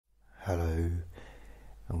Hello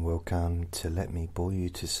and welcome to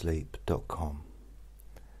LetMeBoreYouToSleep.com.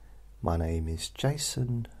 My name is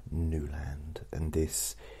Jason Newland and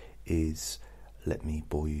this is Let Me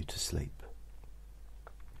Bore You to Sleep.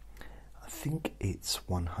 I think it's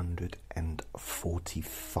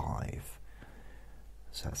 145,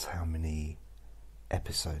 so that's how many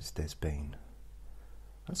episodes there's been.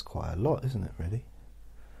 That's quite a lot, isn't it, really?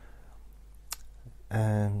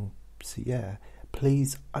 So yeah,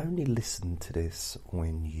 please only listen to this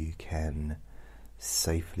when you can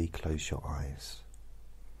safely close your eyes.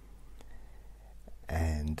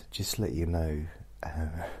 And just let you know,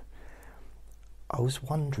 I was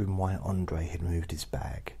wondering why Andre had moved his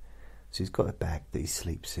bag. So he's got a bag that he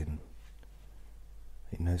sleeps in.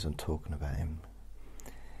 He knows I'm talking about him.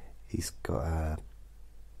 He's got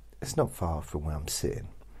it's not far from where I'm sitting,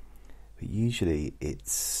 but usually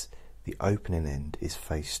it's the opening end is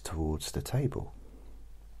faced towards the table.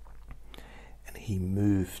 And he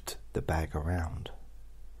moved the bag around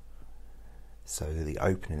so that the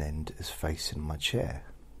opening end is facing my chair.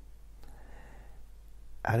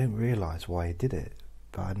 I didn't realise why he did it,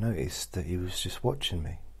 but I noticed that he was just watching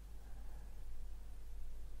me.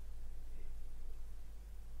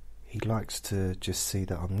 He likes to just see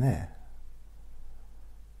that I'm there,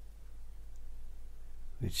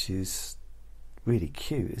 which is really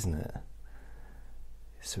cute, isn't it?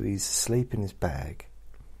 So he's asleep in his bag,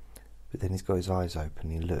 but then he's got his eyes open,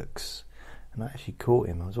 he looks, and I actually caught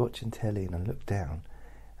him. I was watching telly and I looked down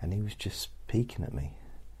and he was just peeking at me.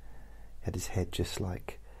 He had his head just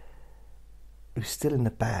like, he was still in the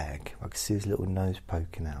bag. I could see his little nose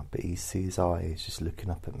poking out, but you see his eyes just looking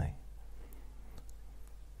up at me.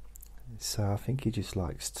 So I think he just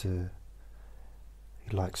likes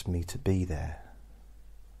me to be there,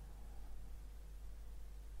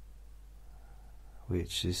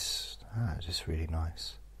 which is just really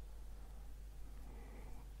nice.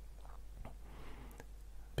 A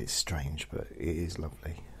bit strange, but it is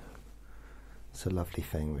lovely. It's a lovely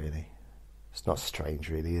thing, really. It's not strange,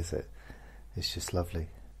 really, is it? It's just lovely.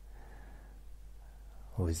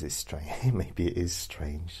 Or is it strange? Maybe it is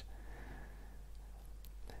strange.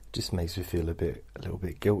 It just makes me feel a little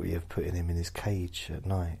bit guilty of putting him in his cage at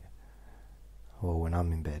night, or when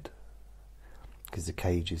I'm in bed, because the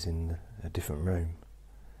cage is in a different room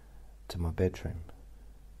to my bedroom.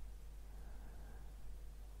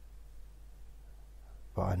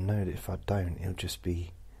 But I know that if I don't, he'll just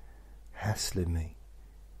be hassling me.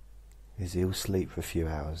 Because he'll sleep for a few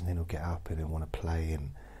hours and then he'll get up and he'll want to play,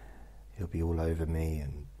 and he'll be all over me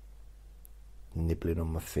and nibbling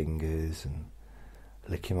on my fingers and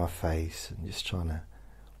licking my face and just trying to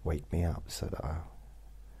wake me up so that I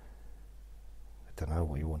don't know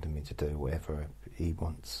what he wanted me to do, whatever he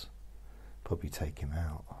wants. Probably take him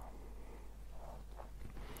out.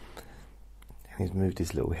 And he's moved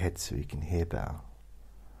his little head so he can hear better.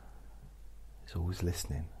 He's always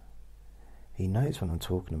listening. He knows when I'm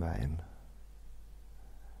talking about him.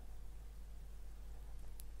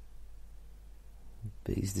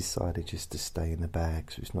 But he's decided just to stay in the bag,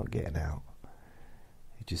 so he's not getting out.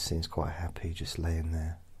 He just seems quite happy just laying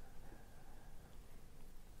there.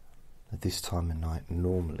 At this time of night,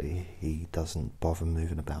 normally he doesn't bother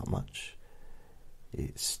moving about much.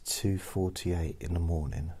 It's 2:48 in the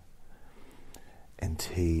morning, and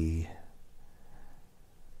he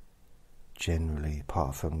generally,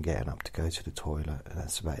 apart from getting up to go to the toilet,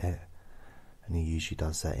 that's about it. And he usually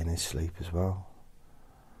does that in his sleep as well.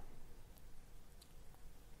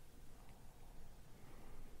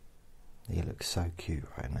 He looks so cute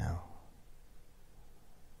right now.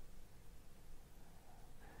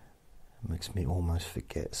 It makes me almost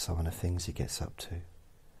forget some of the things he gets up to.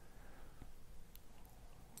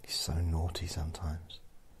 He's so naughty sometimes.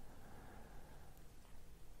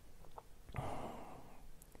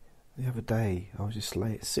 The other day, I was just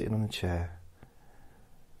sitting on a chair,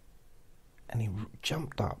 and he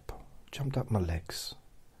jumped up my legs,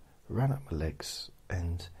 ran up my legs,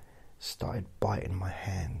 and started biting my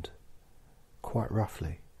hand quite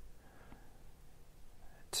roughly.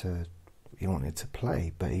 He wanted to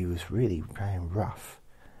play, but he was really going rough,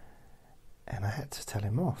 and I had to tell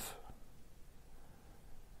him off.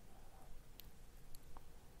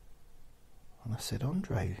 And I said,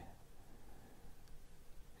 Andre,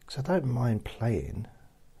 because I don't mind playing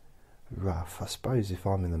rough, I suppose, if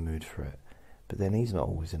I'm in the mood for it, but then he's not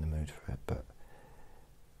always in the mood for it. But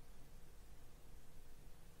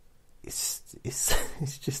it's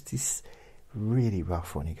really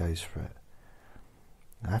rough when he goes for it.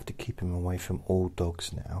 I have to keep him away from all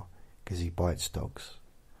dogs now because he bites dogs.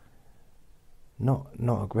 Not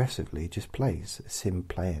aggressively, just plays. It's him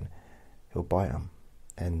playing. He'll bite them,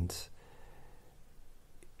 and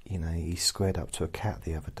he squared up to a cat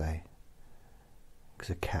the other day because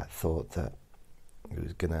a cat thought that it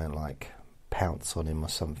was gonna pounce on him or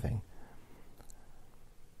something.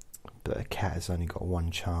 But a cat has only got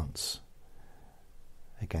one chance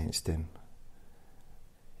against him.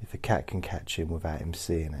 If a cat can catch him without him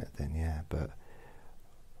seeing it, then yeah, but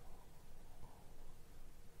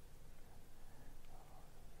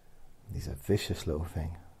he's a vicious little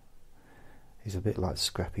thing. He's a bit like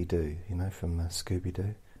Scrappy-Doo, from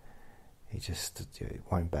Scooby-Doo. He just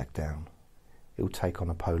won't back down. He'll take on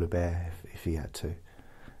a polar bear if he had to.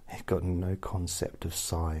 He's got no concept of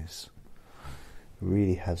size.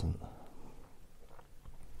 Really hasn't.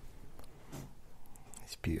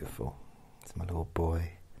 He's beautiful. He's my little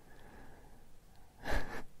boy.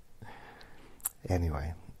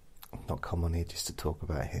 Anyway, I've not come on here just to talk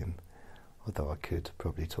about him, although I could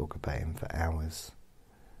probably talk about him for hours.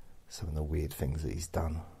 Some of the weird things that he's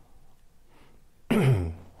done.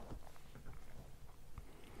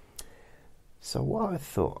 So what I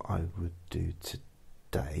thought I would do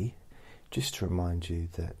today, just to remind you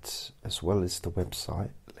that as well as the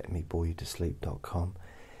website, letmeboreyoutosleep.com,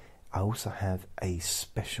 I also have a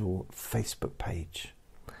special Facebook page,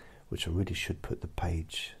 which I really should put the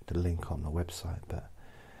link on the website, but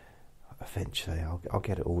eventually I'll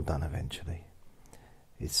get it all done eventually.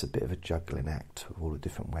 It's a bit of a juggling act with all the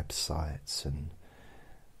different websites and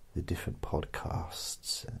the different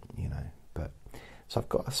podcasts, and, but so I've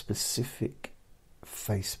got a specific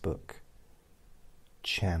Facebook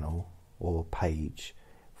channel or page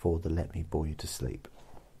for the Let Me Bore You to Sleep.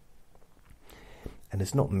 And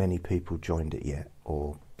there's not many people joined it yet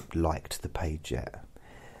or liked the page yet.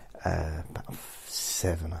 About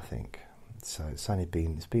 7, I think. So it's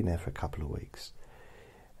been there for a couple of weeks.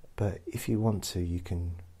 But if you want to, you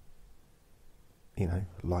can,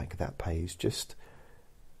 like that page. Just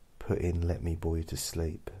put in Let Me Bore You to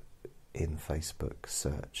Sleep in Facebook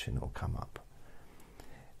search and it'll come up.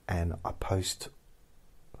 And I post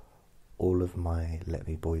all of my Let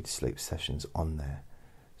Me Bore You to Sleep sessions on there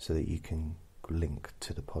so that you can link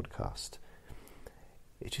to the podcast.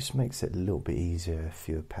 It just makes it a little bit easier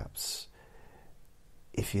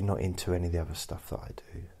if you're not into any of the other stuff that I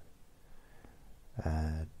do,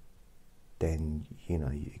 then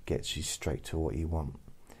it gets you straight to what you want.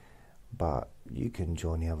 But you can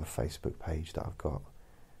join the other Facebook page that I've got,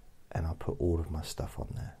 and I put all of my stuff on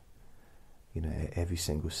there. Every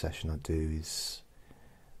single session I do is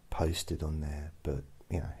posted on there. But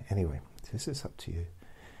anyway, this is up to you.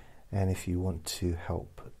 And if you want to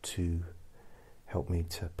help me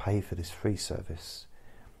to pay for this free service,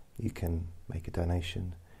 you can make a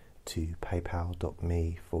donation to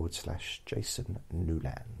paypal.me/Jason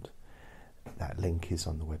Newland. That link is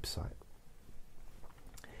on the website.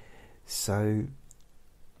 So,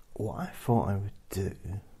 what I thought I would do,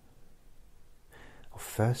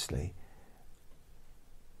 firstly,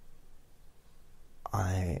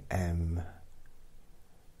 I've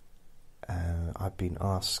been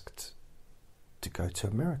asked to go to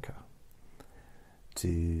America.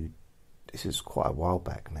 This is quite a while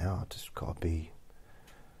back now. Just got to be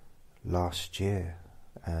last year,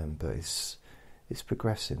 but it's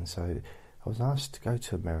progressing. So I was asked to go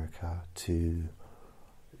to America to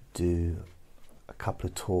do a couple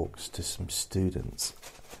of talks to some students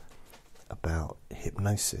about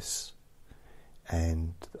hypnosis,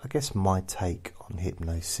 and I guess my take on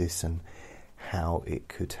hypnosis and how it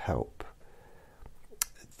could help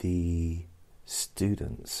the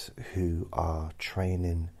students who are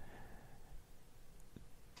training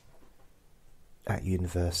at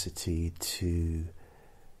university to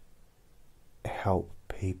help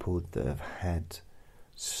people that have had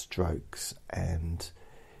strokes and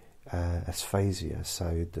aphasia,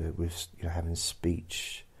 so with having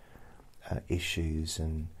speech issues,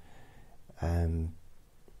 and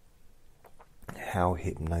how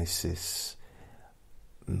hypnosis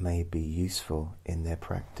may be useful in their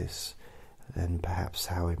practice, and perhaps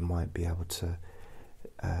how it might be able to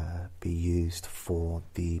be used for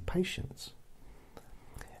the patients.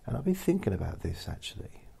 And I've been thinking about this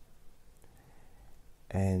actually,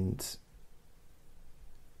 and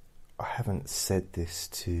I haven't said this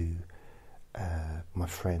to my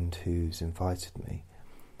friend who's invited me,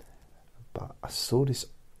 but I saw this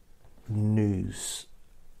news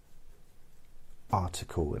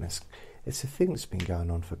article, and it's a thing that's been going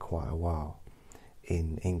on for quite a while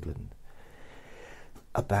in England,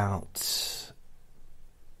 about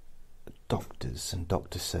doctors and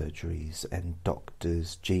doctor surgeries and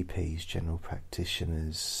doctors, GPs, general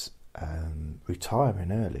practitioners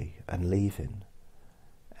retiring early and leaving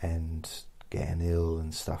and getting ill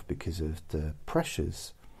and stuff because of the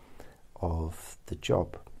pressures of the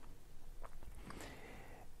job.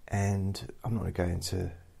 And I'm not going to go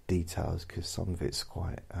into details because some of it's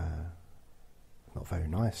quite not very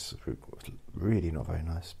nice, really not very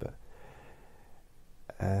nice, but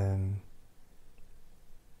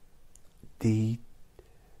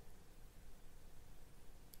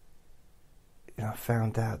I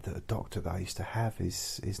found out that a doctor that I used to have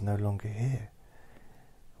is no longer here.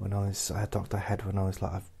 A doctor I had when I was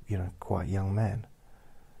like quite a young man.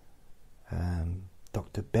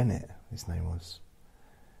 Dr. Bennett, his name was,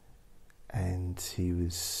 and he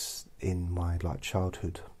was in my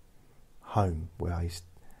childhood home where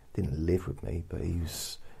didn't live with me, but he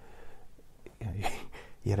was.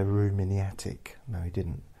 He had a room in the attic. No, he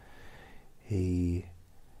didn't.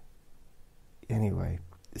 Anyway,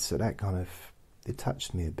 so that kind of, it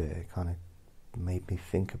touched me a bit. It kind of made me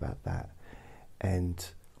think about that. And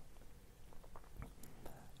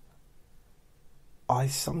I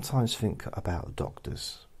sometimes think about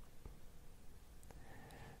doctors.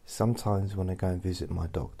 Sometimes when I go and visit my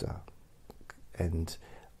doctor, and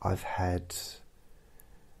I've had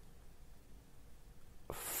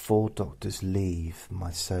 4 doctors leave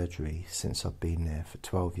my surgery since I've been there for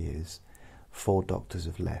 12 years. 4 doctors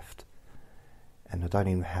have left. And I don't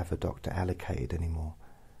even have a doctor allocated anymore.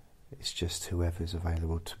 It's just whoever's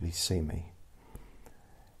available to see me.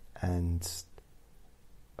 And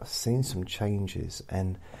I've seen some changes,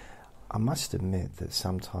 and I must admit that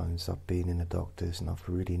sometimes I've been in the doctors and I've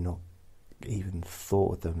really not even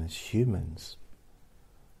thought of them as humans,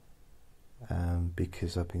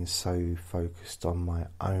 because I've been so focused on my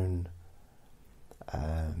own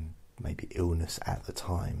maybe illness at the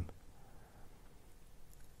time,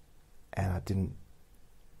 and I didn't,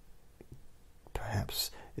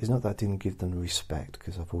 perhaps it's not that I didn't give them respect,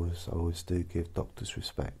 because I always do give doctors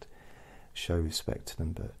respect, show respect to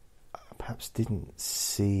them, but I perhaps didn't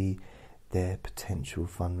see their potential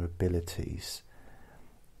vulnerabilities.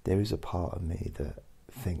 There is a part of me that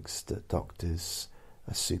thinks that doctors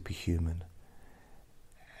are superhuman.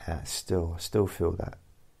 I still feel that,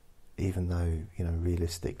 even though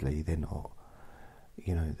realistically they're not.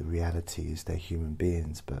 The reality is they're human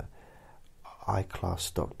beings, but I class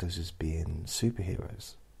doctors as being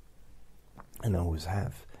superheroes, and I always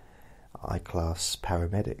have. I class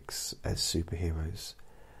paramedics as superheroes.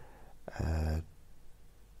 The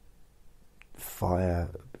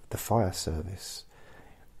fire service,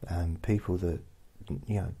 people that,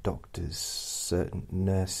 doctors, certain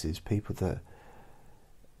nurses, people that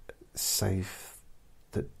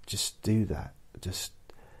that just do that.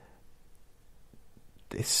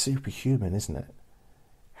 It's superhuman, isn't it?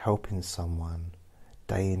 Helping someone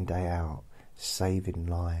day in, day out, saving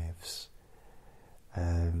lives.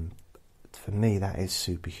 For me, that is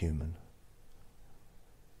superhuman.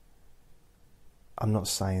 I'm not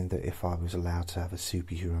saying that if I was allowed to have a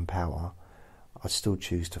superhuman power, I'd still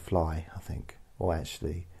choose to fly, I think. Or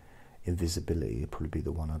actually, invisibility would probably be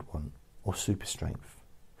the one I'd want. Or super strength.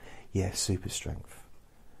 Yeah, super strength.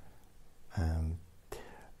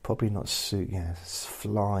 Probably not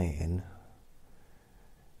flying.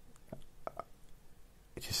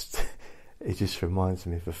 It just reminds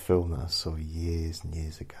me of a film that I saw years and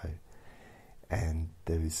years ago. And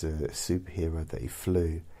there was a superhero that he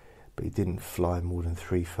flew, but he didn't fly more than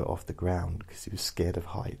 3 foot off the ground because he was scared of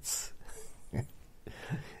heights.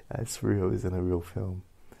 That's real, isn't a real film.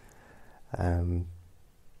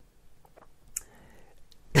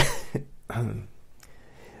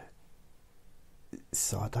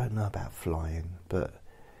 So I don't know about flying, but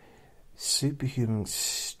superhuman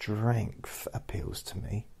strength appeals to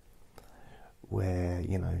me, where,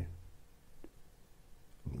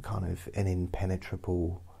 kind of an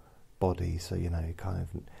impenetrable body, so, kind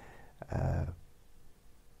of,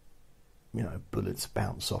 bullets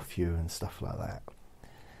bounce off you and stuff like that.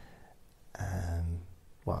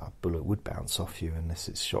 Well, a bullet would bounce off you unless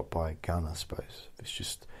it's shot by a gun, I suppose. If it's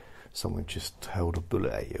just someone just held a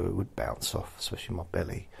bullet at you, it would bounce off, especially my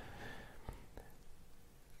belly.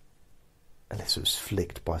 Unless it was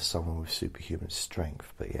flicked by someone with superhuman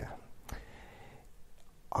strength, but yeah.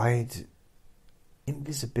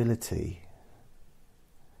 Invisibility.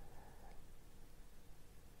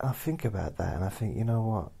 I think about that, and I think, you know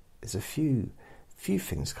what? There's a few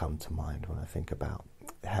things come to mind when I think about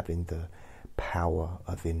having the power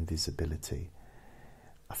of invisibility.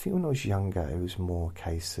 I think when I was younger, it was more a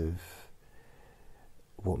case of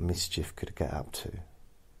what mischief could I get up to.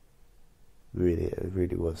 Really, it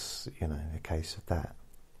really was, a case of that.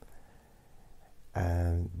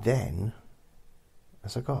 And then,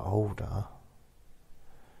 as I got older,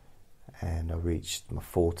 and I reached my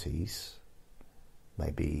 40s,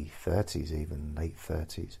 maybe 30s even, late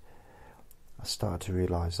 30s, I started to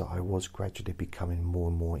realise that I was gradually becoming more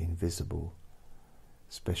and more invisible,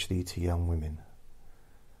 especially to young women.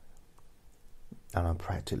 And I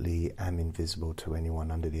practically am invisible to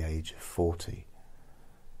anyone under the age of 40.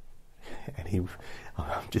 And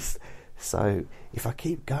I'm just, so if I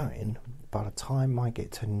keep going, by the time I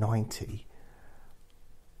get to 90,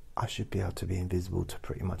 I should be able to be invisible to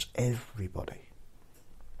pretty much everybody.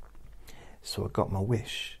 So I got my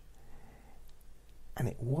wish. And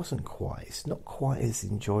it's not quite as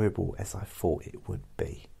enjoyable as I thought it would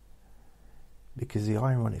be. Because the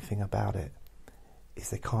ironic thing about it is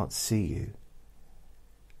they can't see you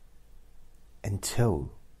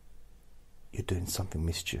until you're doing something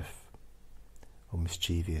mischievous.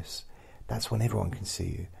 That's when everyone can see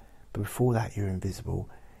you. But before that, you're invisible.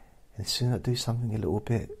 And as soon as I do something a little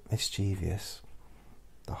bit mischievous,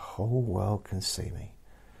 the whole world can see me.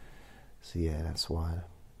 So yeah, that's why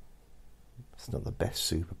it's not the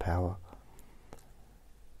best superpower. I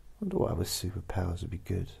wonder what other superpowers would be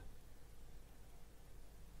good.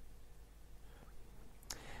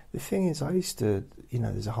 The thing is, I used to,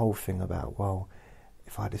 there's a whole thing about, well,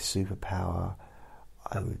 if I had a superpower,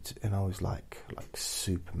 I was like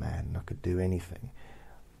Superman, and I could do anything.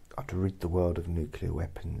 I'd rid the world of nuclear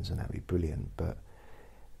weapons, and that'd be brilliant. But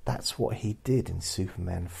that's what he did in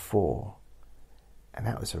Superman 4, and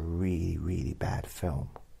that was a really, really bad film.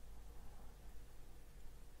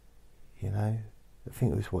 I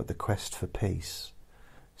think it was The Quest for Peace,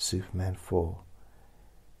 Superman 4,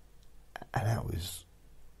 and that was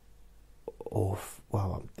awful.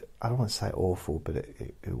 Well, I don't want to say awful, but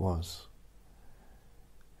it was.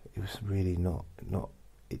 It was really not.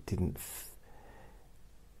 It didn't.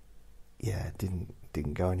 It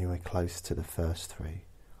didn't go anywhere close to the first three.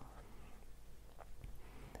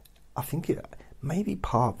 I think maybe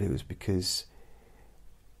part of it was because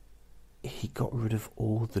he got rid of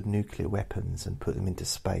all the nuclear weapons and put them into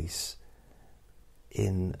space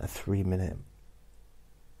in a 3-minute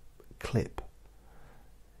clip.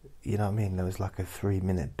 You know what I mean? There was like a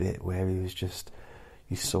 3-minute bit where he was just,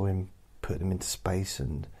 you saw him put them into space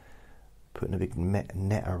and putting a big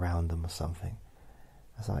net around them or something.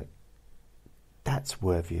 I was like, that's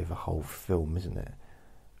worthy of a whole film, isn't it?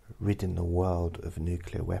 Ridding the world of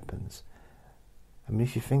nuclear weapons. I mean,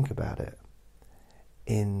 if you think about it,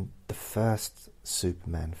 in the first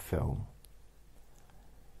Superman film,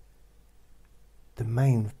 the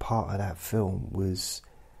main part of that film was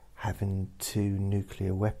having 2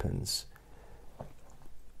 nuclear weapons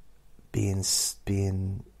being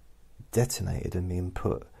detonated and being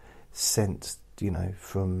sent,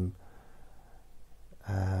 from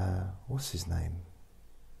what's his name?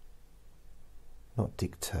 Not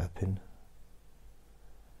Dick Turpin.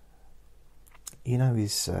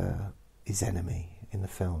 His enemy in the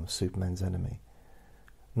film, Superman's enemy.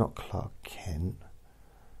 Not Clark Kent.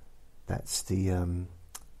 That's the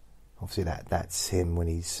obviously that's him when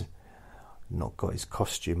he's not got his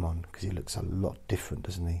costume on, because he looks a lot different,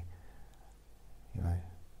 doesn't he?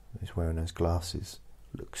 He's wearing those glasses.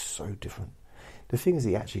 Looks so different. The thing is,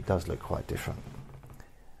 he actually does look quite different.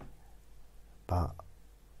 But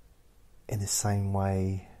in the same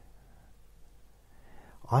way,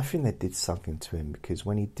 I think they did something to him, because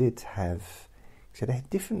when he had a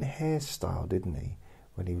different hairstyle, didn't he,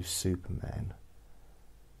 when he was Superman,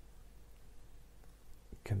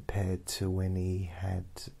 compared to when he had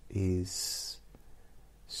his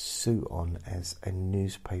suit on as a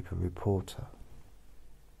newspaper reporter.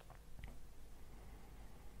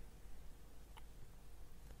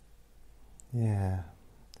 Yeah.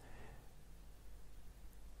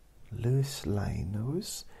 Lois Lane,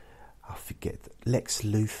 I forget, Lex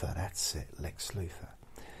Luthor, that's it, Lex Luthor.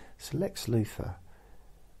 So Lex Luthor,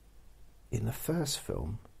 in the first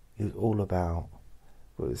film, it was all about,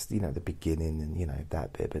 the beginning and,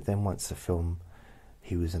 that bit, but then once the film,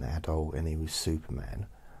 he was an adult and he was Superman,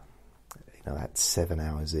 that's 7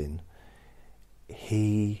 hours in,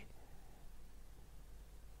 the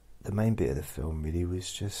main bit of the film really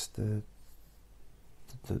was just the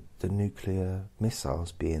nuclear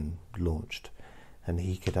missiles being launched, and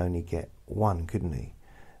he could only get one, couldn't he?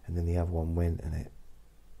 And then the other one went, and it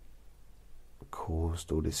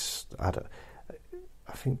caused all this. I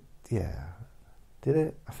think, yeah, did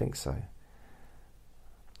it? I think so.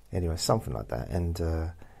 Anyway, something like that, and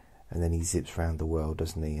then he zips around the world,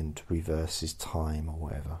 doesn't he, and reverses time or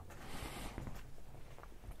whatever.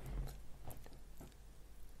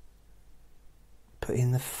 But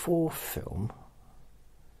in the fourth film,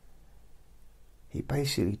 he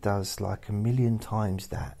basically does like 1,000,000 times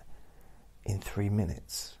that in 3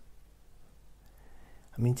 minutes.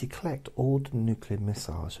 I mean, to collect all the nuclear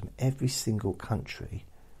missiles from every single country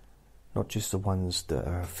not just the ones that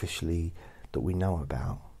are officially that we know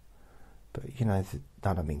about, but I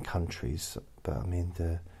don't mean countries, but I mean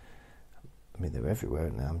they're everywhere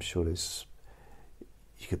now. I'm sure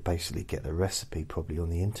you could basically get the recipe probably on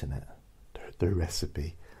the internet. The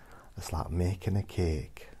recipe, it's like making a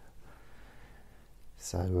cake.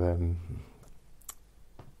 So,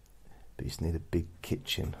 but you just need a big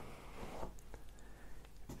kitchen.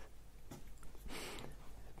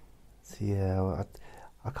 So yeah,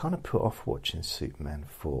 I kind of put off watching Superman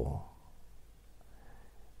 4.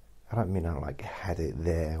 I don't mean I had it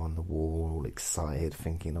there on the wall, all excited,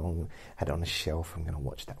 thinking, had it on a shelf, I'm going to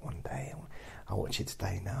watch that one day. I'll watch it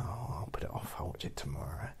today. No, I'll put it off, I'll watch it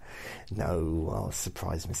tomorrow. No, I'll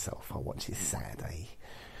surprise myself, I'll watch it Saturday.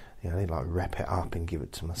 They wrap it up and give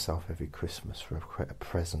it to myself every Christmas for a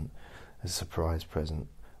present, a surprise present.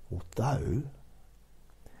 Although,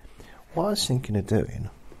 what I was thinking of doing,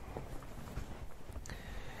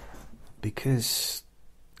 because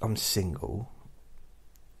I'm single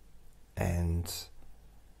and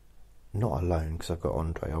not alone, because I've got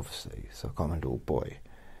Andre obviously, so I've got my little boy,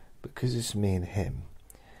 because it's me and him,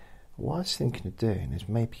 what I was thinking of doing is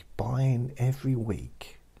maybe buying every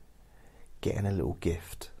week, getting a little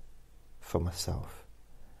gift for myself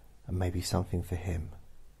and maybe something for him,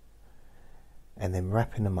 and then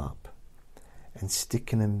wrapping them up and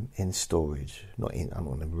sticking them in storage. I don't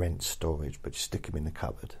want to rent storage, but just stick them in the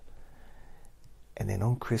cupboard. And then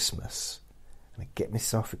on Christmas, I'm going to get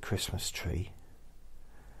myself a Christmas tree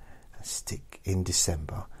and stick in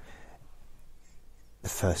December, the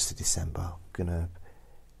 1st of December, I'm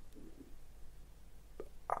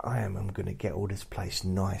going to get all this place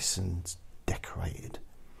nice and decorated,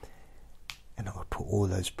 and I'll put all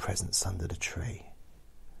those presents under the tree.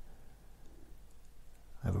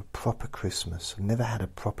 I have a proper Christmas. I've never had a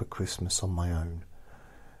proper Christmas on my own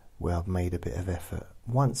where I've made a bit of effort.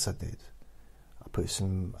 Once I did. I put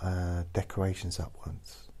some decorations up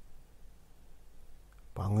once.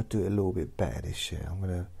 But I'm going to do it a little bit better this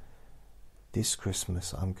year. This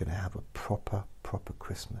Christmas, I'm going to have a proper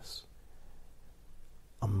Christmas.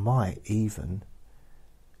 I might even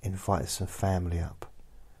invite some family up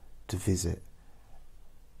to visit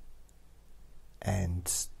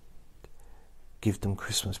and give them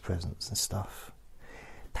Christmas presents and stuff.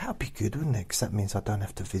 That would be good, wouldn't it? Because that means I don't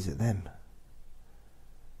have to visit them.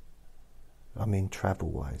 I mean,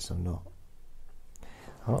 travel-wise, I've not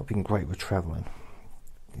been great with travelling,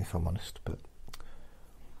 if I'm honest, but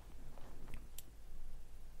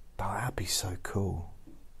that'd be so cool.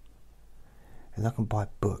 And I can buy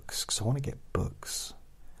books, because I want to get books.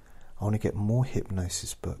 I want to get more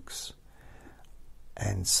hypnosis books.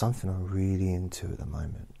 And something I'm really into at the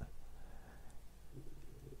moment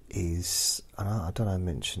is, and I don't know, I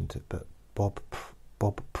mentioned it, but Bob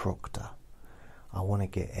Proctor. I want to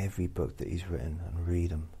get every book that he's written and read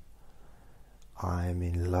them. I am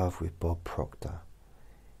in love with Bob Proctor.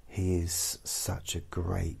 He is such a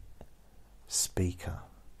great speaker.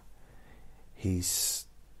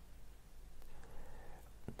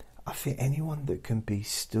 I think anyone that can be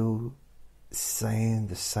still saying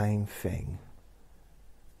the same thing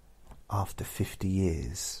after 50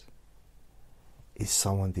 years is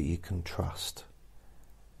someone that you can trust.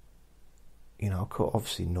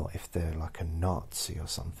 Obviously not if they're like a Nazi or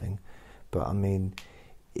something, but I mean,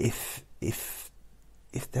 if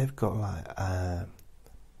they've got like a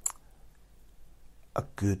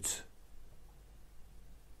good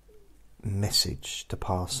message to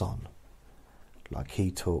pass on, like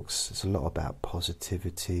he talks, it's a lot about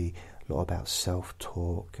positivity, a lot about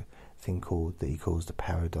self-talk, a thing that he calls the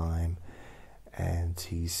paradigm, and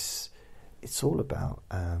it's all about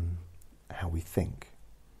how we think.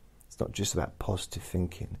 It's not just about positive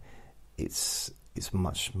thinking. It's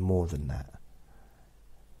much more than that.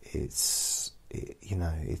 I'm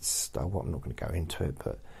not going to go into it,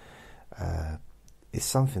 but it's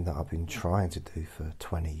something that I've been trying to do for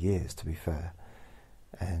 20 years, to be fair,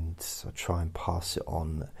 and I try and pass it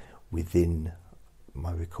on within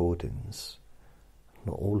my recordings.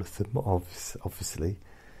 Not all of them, obviously,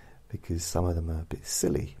 because some of them are a bit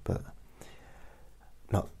silly, but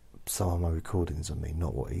not some of my recordings,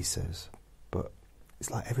 not what he says, but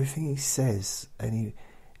it's like everything he says,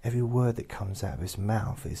 every word that comes out of his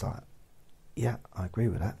mouth is like, yeah, I agree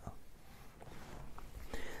with that.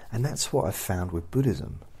 And that's what I found with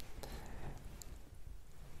Buddhism.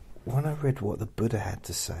 When I read what the Buddha had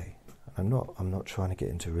to say, and I'm not trying to get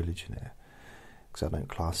into religion here, because I don't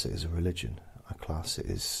class it as a religion. I class it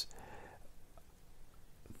as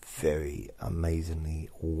very amazingly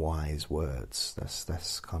wise words.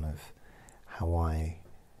 That's kind of how I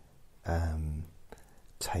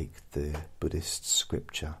take the Buddhist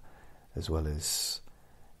scripture as well as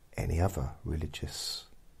any other religious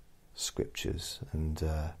scriptures and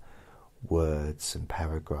words and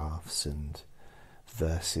paragraphs and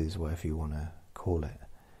verses, whatever you want to call it.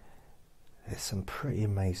 There's some pretty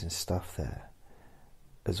amazing stuff there,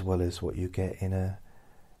 as well as what you get in a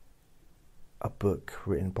book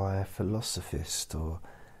written by a philosophist or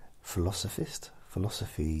philosophicist,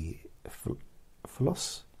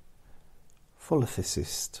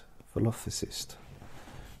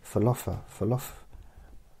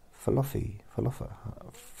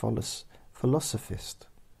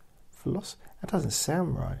 that doesn't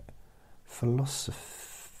sound right. Philosophy.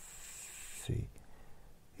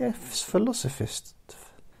 Yeah, philosophist.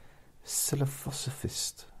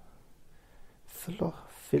 Philosophy.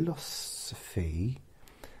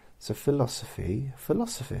 So philosophy,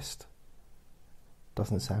 philosophist.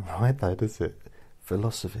 Doesn't sound right though, does it?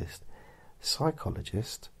 Philosophist.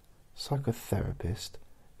 Psychologist, psychotherapist,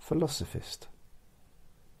 philosophist.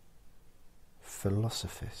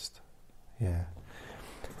 Philosophist. Yeah.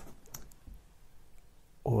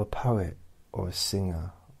 Or a poet, or a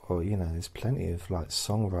singer, or, you know, there's plenty of like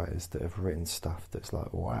songwriters that have written stuff that's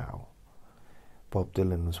like, wow. Bob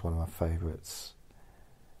Dylan was one of my favourites,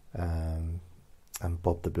 and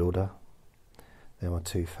Bob the Builder. They're my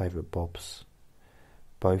two favourite Bobs.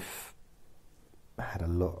 Both had a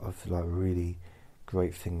lot of like really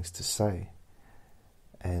great things to say,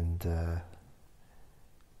 and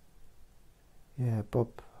yeah,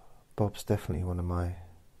 Bob's definitely one of my.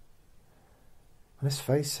 Let's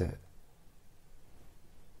face it,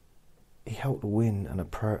 he helped win an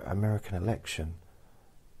American election.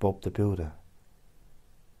 Bob the Builder.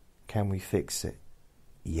 Can we fix it?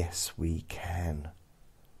 Yes, we can.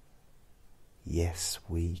 Yes,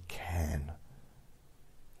 we can.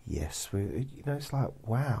 Yes, you know, it's like,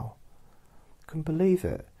 wow. Couldn't believe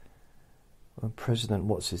it. When President,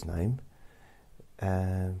 what's his name,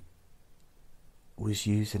 was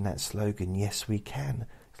using that slogan, yes, we can.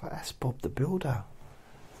 It's like, that's Bob the Builder.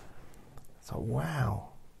 It's like, wow.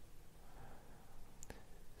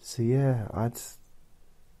 So yeah, I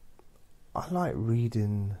like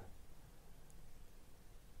reading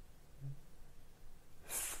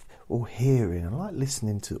or hearing. I like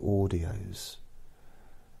listening to audios.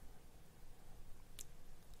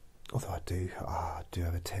 Although I do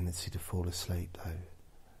have a tendency to fall asleep though.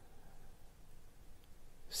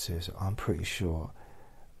 Seriously, I'm pretty sure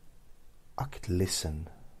I could listen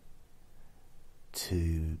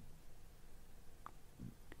to,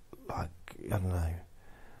 like, I don't know,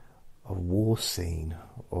 a war scene,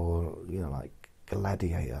 or, you know, like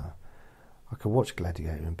Gladiator. I could watch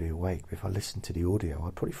Gladiator and be awake, but if I listened to the audio,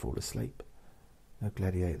 I'd probably fall asleep. You know,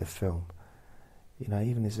 Gladiator, the film. You know,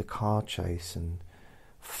 even as a car chase and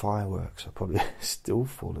fireworks, I'd probably still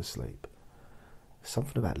fall asleep.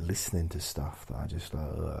 Something about listening to stuff that I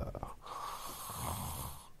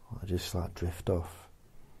just like drift off.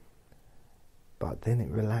 But then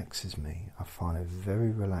it relaxes me. I find it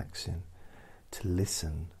very relaxing to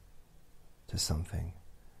listen to something,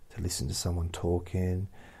 to listen to someone talking,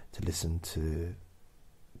 to listen to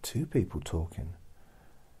two people talking.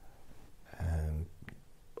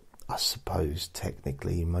 I suppose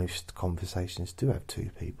technically most conversations do have two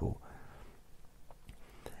people,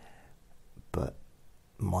 but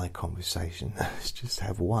my conversation is just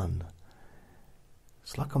have one.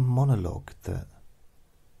 It's like a monologue that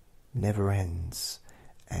never ends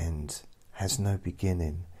and has no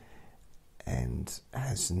beginning and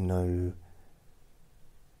has no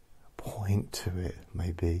point to it,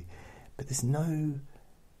 maybe, but there's no.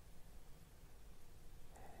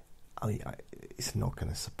 It's not going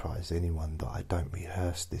to surprise anyone that I don't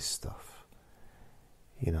rehearse this stuff.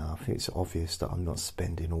 You know, I think it's obvious that I'm not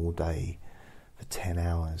spending all day for 10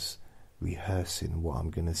 hours rehearsing what I'm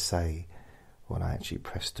going to say when I actually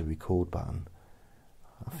press the record button.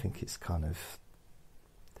 I think it's kind of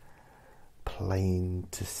plain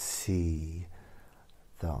to see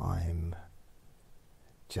that I'm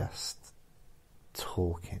just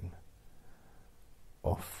talking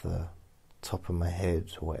off the top of my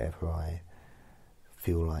head, or whatever I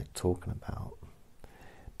feel like talking about.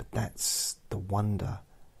 But that's the wonder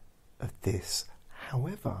of this.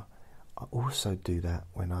 However, I also do that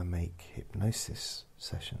when I make hypnosis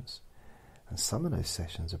sessions, and some of those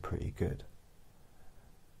sessions are pretty good.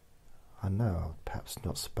 I know I'm perhaps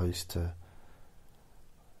not supposed to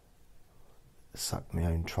suck my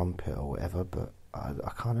own trumpet or whatever, but I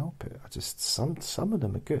can't help it. I just some of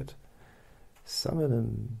them are good. Some of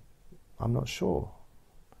them I'm not sure,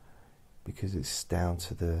 because it's down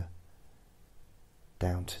to the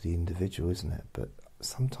individual, isn't it? But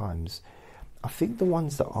sometimes I think the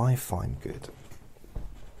ones that I find good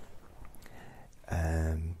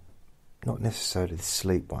not necessarily the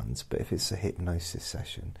sleep ones, but if it's a hypnosis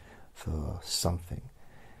session for something,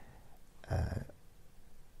 and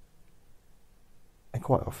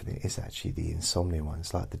quite often it is actually the insomnia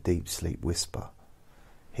ones, like the deep sleep whisper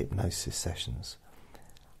hypnosis sessions,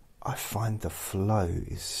 I find the flow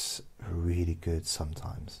is really good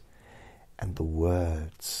sometimes, and the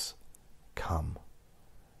words come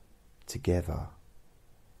together,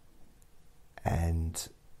 and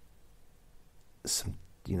some,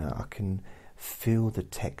 I can feel the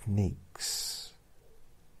techniques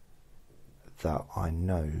that I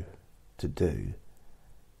know to do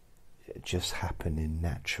just happening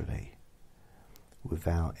naturally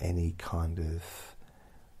without any kind of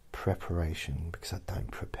preparation, because I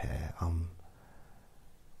don't prepare. I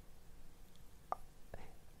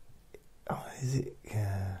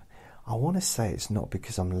want to say it's not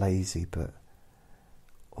because I'm lazy,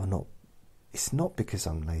 it's not because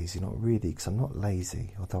I'm lazy, not really, because I'm not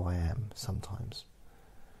lazy, although I am sometimes.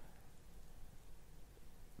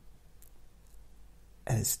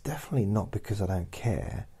 And it's definitely not because I don't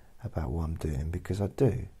care about what I'm doing, because I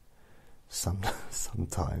do.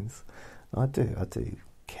 Sometimes I do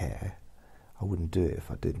care. I wouldn't do it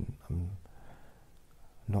if I didn't. I'm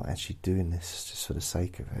not actually doing this just for the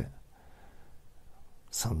sake of it.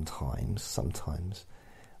 Sometimes,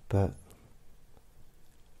 but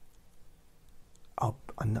I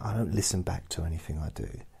don't listen back to anything I do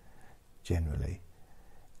generally,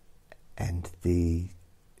 and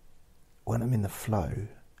when I'm in the flow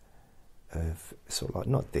of sort of like,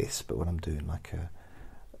 not this, but when I'm doing like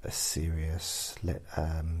a serious, not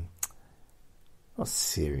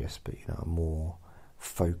serious, but a more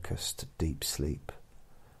focused deep sleep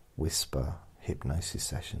whisper hypnosis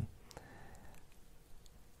session,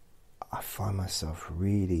 I find myself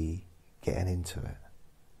really getting into it,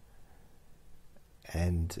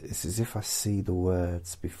 and it's as if I see the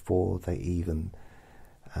words before they even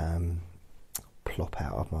plop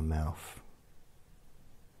out of my mouth.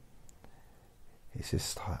 It's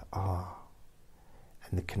just like, and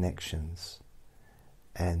the connections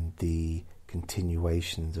and the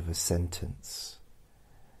continuations of a sentence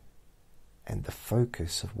and the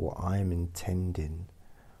focus of what I'm intending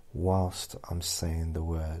whilst I'm saying the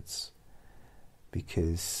words,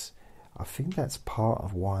 because I think that's part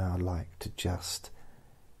of why I like to just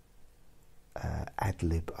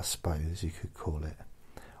ad-lib, I suppose you could call it,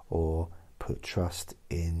 or put trust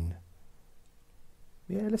in,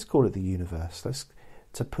 let's call it the universe.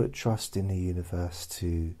 To put trust in the universe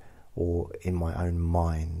or in my own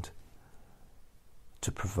mind,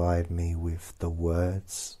 to provide me with the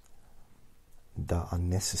words that are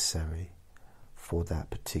necessary for that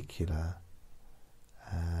particular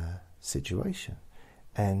situation.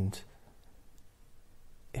 And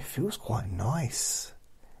it feels quite nice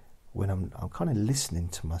when I'm kind of listening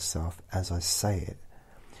to myself as I say it.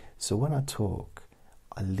 So when I talk,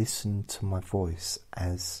 I listen to my voice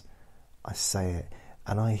as I say it,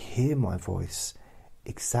 and I hear my voice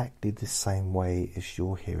exactly the same way as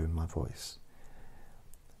you're hearing my voice,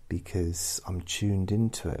 because I'm tuned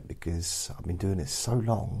into it, because I've been doing it so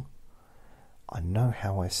long. I know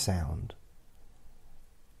how I sound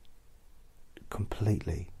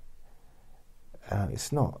completely.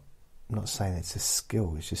 It's not, I'm not saying it's a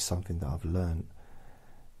skill, it's just something that I've learned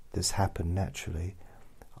that's happened naturally.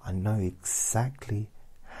 I know exactly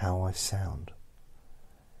how I sound,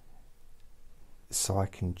 so I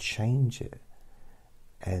can change it.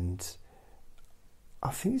 And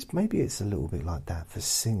I think maybe it's a little bit like that for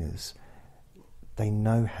singers. They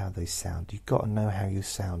know how they sound. You've got to know how you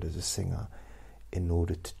sound as a singer in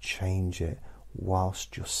order to change it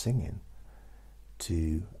whilst you're singing,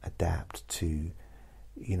 to adapt, to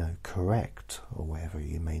correct, or whatever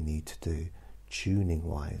you may need to do tuning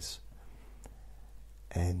wise.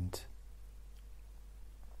 And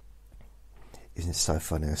isn't it so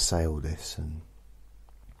funny I say all this, and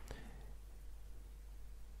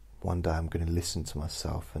one day I'm going to listen to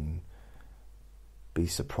myself and be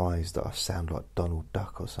surprised that I sound like Donald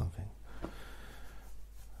Duck or something.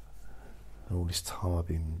 And all this time I've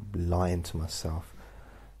been lying to myself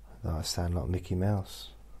that I sound like Mickey Mouse.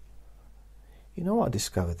 You know what I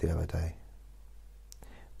discovered the other day?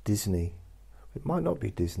 Disney. It might not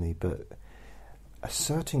be Disney, but a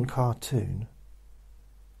certain cartoon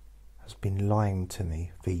has been lying to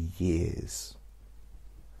me for years.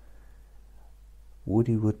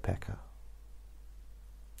 Woody Woodpecker.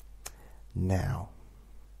 Now,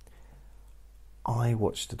 I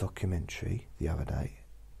watched a documentary the other day,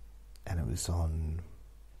 and it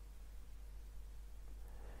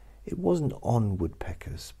wasn't on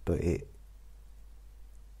woodpeckers, but it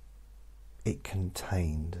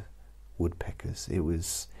contained woodpeckers. It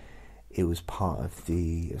was it was part of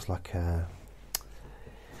it was like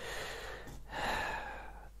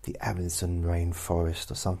the Amazon rainforest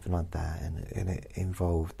or something like that, and it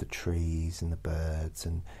involved the trees and the birds,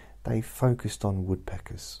 and they focused on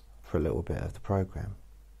woodpeckers for a little bit of the program.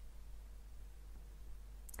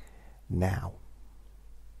 Now,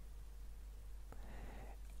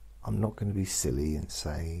 I'm not going to be silly and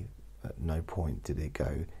say at no point did it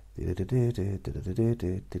go like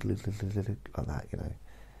that, you know.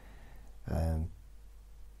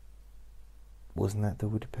 Wasn't that the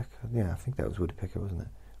woodpecker? Yeah, I think that was woodpecker, wasn't it?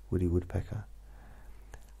 Woody woodpecker.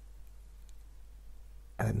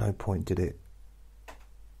 And at no point did it,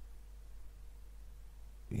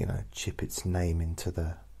 you know, chip its name into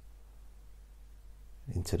the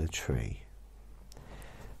tree.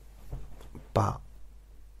 But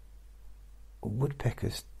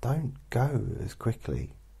woodpeckers don't go as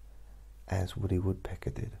quickly as Woody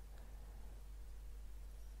Woodpecker did.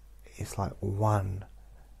 It's like one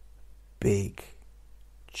big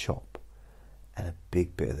chop and a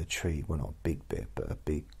big bit of the tree, well, not a big bit, but a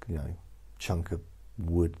big, you know, chunk of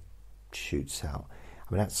wood shoots out.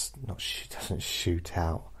 I mean, that's not, doesn't shoot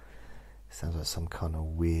out. It sounds like some kind of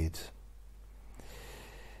weird,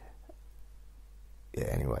 yeah,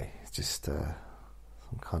 anyway, it's just some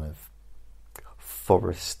kind of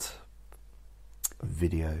forest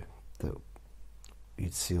video that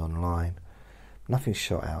you'd see online. Nothing's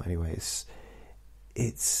shot out anyway.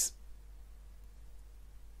 It's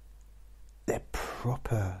they're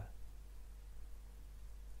proper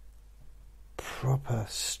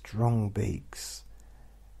strong beaks.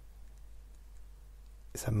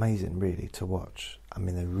 It's amazing really to watch. I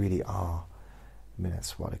mean, they really are. I mean,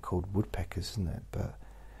 that's why they're called woodpeckers, isn't it? But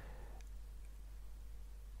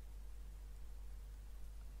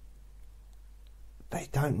they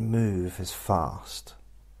don't move as fast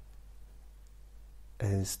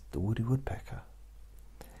as the Woody Woodpecker.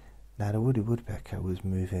 Now, the Woody Woodpecker was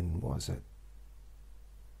moving, what was it?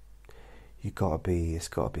 It's got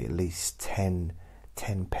to be at least 10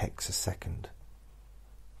 pecks a second.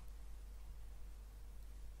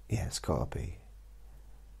 Yeah, it's got to be.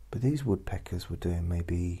 But these woodpeckers were doing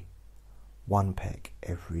maybe 1 peck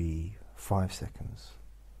every 5 seconds.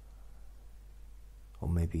 Or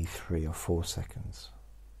maybe 3 or 4 seconds.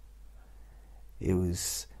 It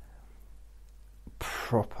was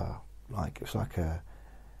proper, like, it was like I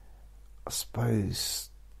suppose,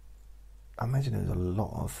 I imagine there was a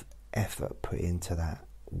lot of effort put into that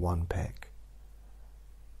 1 peck.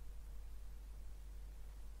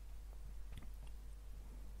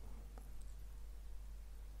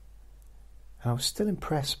 And I was still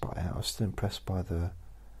impressed by it. I was still impressed by the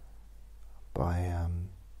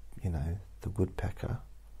woodpecker.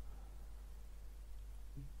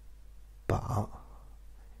 But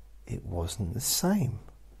it wasn't the same.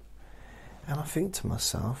 And I think to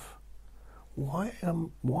myself, why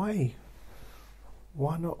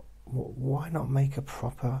not make a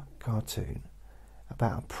proper cartoon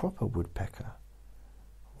about a proper woodpecker?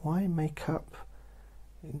 Why make up,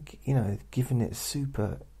 you know, giving it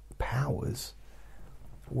super powers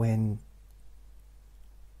when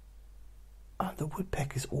the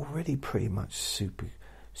woodpecker's already pretty much super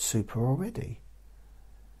already.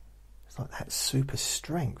 It's like that super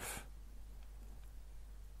strength.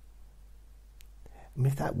 I mean,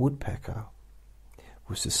 if that woodpecker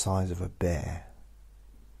was the size of a bear,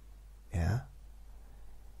 yeah,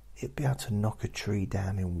 it'd be able to knock a tree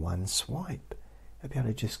down in one swipe. It'd be able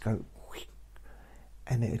to just go,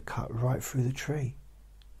 and it'd cut right through the tree.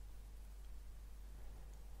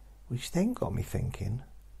 Which then got me thinking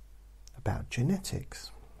about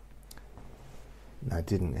genetics. No, it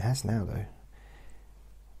didn't. It has now, though.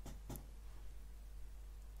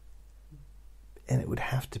 And it would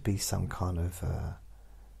have to be some kind of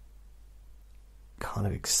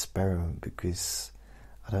experiment, because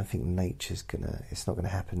I don't think nature's it's not gonna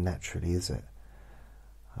happen naturally, is it?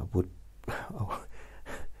 A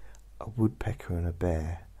woodpecker and a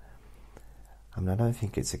bear. I mean, I don't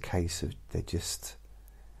think it's a case of they're just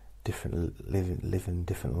living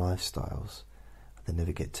different lifestyles. They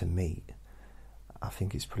never get to meet. I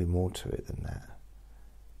think it's probably more to it than that.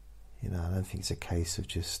 You know, I don't think it's a case of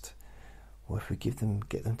just, well, if we get them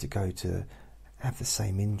to go to have the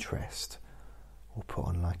same interest, or put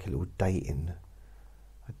on like a little dating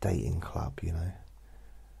club, you know,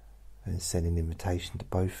 and send an invitation to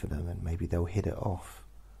both of them, and maybe they'll hit it off.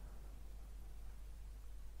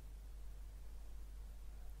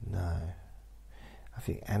 No. I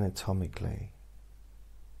think anatomically,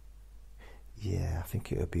 yeah, I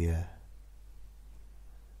think it would be I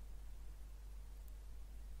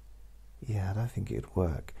don't think it would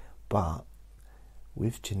work. But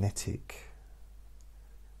with genetic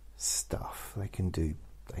stuff, they can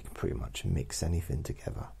pretty much mix anything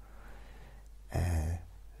together.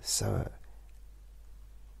 So,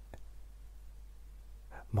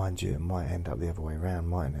 mind you, it might end up the other way around,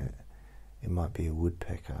 mightn't it? It might be a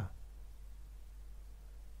woodpecker.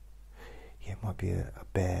 Yeah, it might be a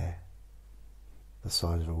bear the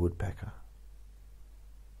size of a woodpecker.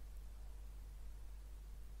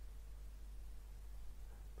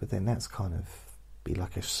 But then that's kind of be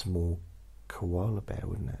like a small koala bear,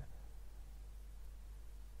 wouldn't it?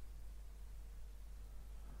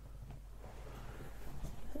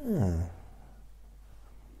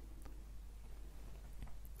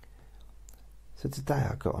 So today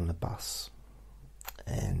I got on the bus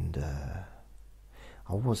and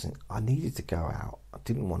I needed to go out. I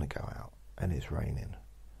didn't want to go out and it's raining.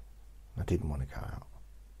 I didn't want to go out,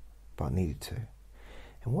 but I needed to.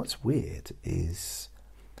 And what's weird is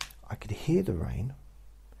I could hear the rain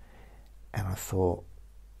and I thought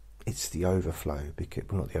it's the overflow, because,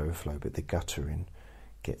 well, not the overflow, but the guttering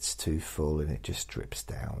gets too full and it just drips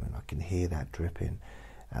down, and I can hear that dripping.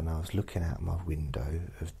 And I was looking out my window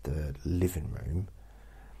of the living room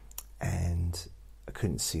and I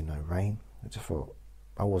couldn't see no rain. I just thought,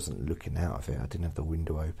 I wasn't looking out of it, I didn't have the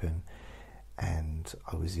window open, and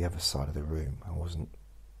I was the other side of the room. I wasn't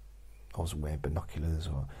wearing binoculars,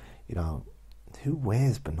 or, you know, who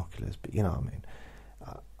wears binoculars? But you know what I mean.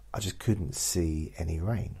 I just couldn't see any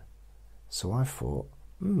rain. So I thought,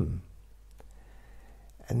 And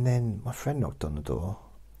then my friend knocked on the door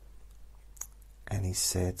and he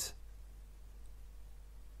said,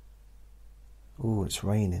 "Oh, it's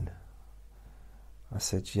raining." I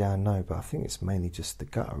said, "Yeah, I know, but I think it's mainly just the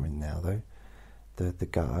guttering now, though. The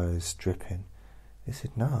gutter is dripping." He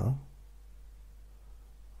said, "No."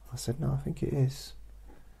 I said, "No, I think it is."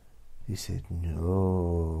 He said,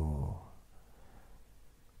 "No."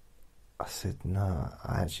 I said, "No,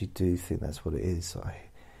 I actually do think that's what it is.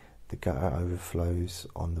 The gutter overflows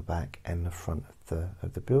on the back and the front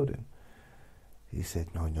of the building." He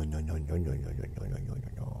said, "No, no, no, no, no, no, no, no, no, no, no,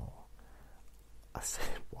 no." I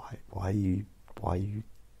said, Why are you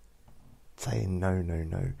saying no, no,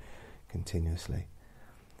 no continuously?"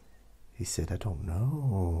 He said, "I don't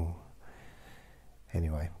know."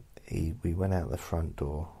 Anyway, we went out the front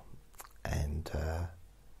door and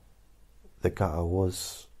the gutter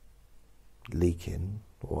was leaking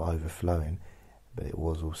or overflowing, but it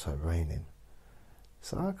was also raining.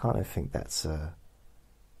 So I kind of think that's a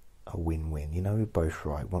win-win. You know, we're both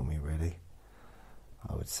right, weren't we, really?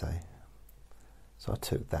 I would say. So I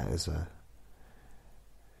took that as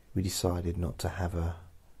we decided not to have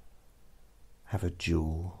a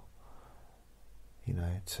duel, you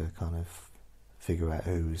know, to kind of figure out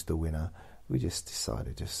who was the winner. We just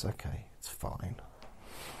decided, okay, it's fine.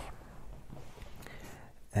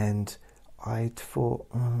 And I thought,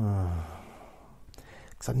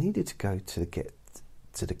 because I needed to go to get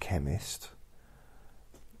to the chemist,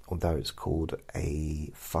 although it's called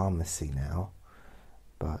a pharmacy now,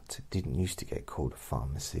 but it didn't used to get called a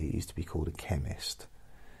pharmacy, it used to be called a chemist,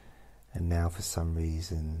 and now for some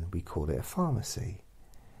reason we call it a pharmacy,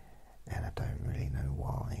 and I don't really know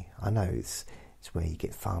why. I know it's where you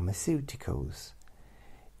get pharmaceuticals,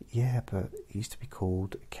 yeah, but it used to be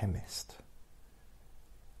called a chemist.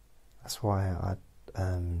 That's why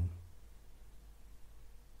the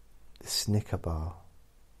Snicker bar,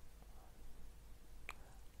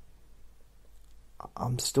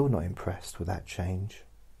 I'm still not impressed with that change.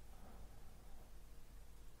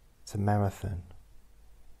 It's a marathon.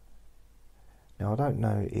 Now, I don't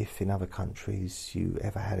know if in other countries you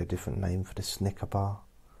ever had a different name for the Snicker bar,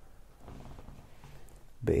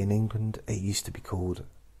 but in England it used to be called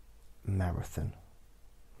marathon.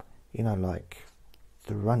 You know, like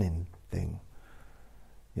the running thing.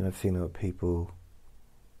 You know, the thing that people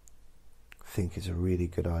think is a really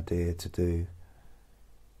good idea to do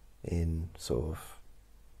in sort of,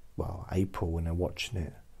 well, April when they're watching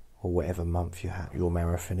it, or whatever month your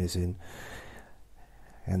marathon is in,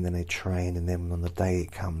 and then they train, and then on the day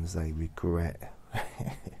it comes they regret.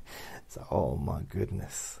 It's like, oh my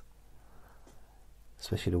goodness.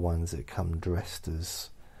 Especially the ones that come dressed as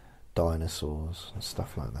dinosaurs and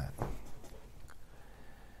stuff like that.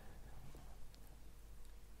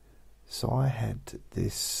 So I had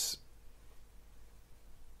this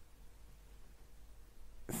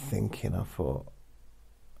thinking, I thought,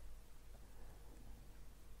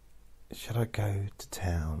 should I go to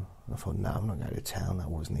town? I thought, no, I'm not going to town. That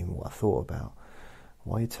wasn't even what I thought about.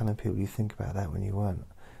 Why are you telling people you think about that when you weren't?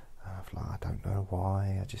 And I was like, I don't know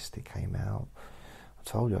why, it came out. I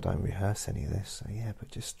told you I don't rehearse any of this. So yeah, but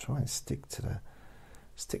just try and stick to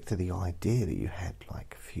stick to the idea that you had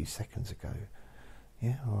like a few seconds ago.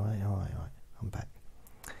 Yeah, all right, I'm back.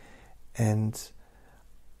 And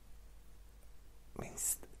I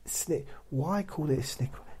mean, why call it a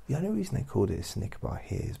Snicker? The only reason they called it a Snicker bar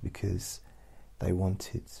here is because they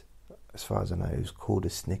wanted, as far as I know, it was called a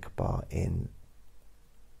Snicker bar in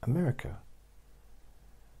America.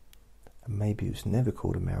 And maybe it was never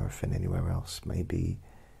called a marathon anywhere else. Maybe,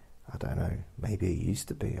 I don't know, maybe it used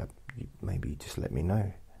to be. Maybe you just let me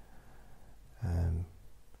know.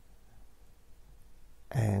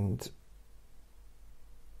 And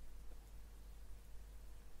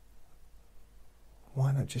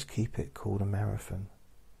why not just keep it called a marathon?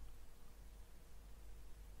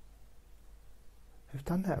 They've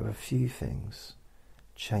done that with a few things.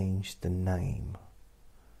 Changed the name.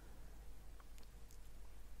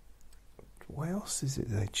 What else is it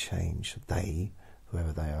they change? They,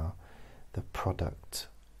 whoever they are, the product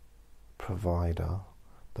provider,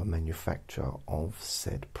 the manufacturer of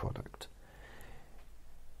said product.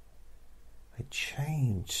 They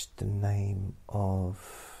changed the name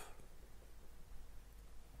of...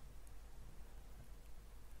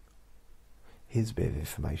 Here's a bit of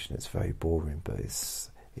information that's very boring, but it's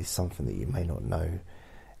something that you may not know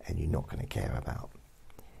and you're not going to care about.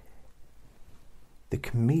 The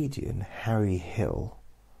comedian Harry Hill,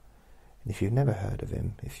 and if you've never heard of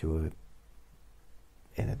him, if you're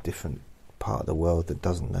in a different part of the world that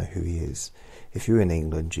doesn't know who he is, if you're in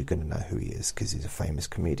England, you're going to know who he is because he's a famous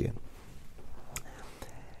comedian.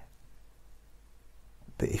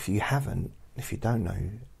 But if you haven't, if you don't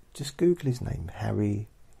know, just Google his name, Harry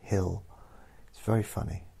Hill. It's very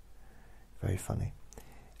funny, very funny.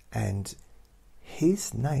 And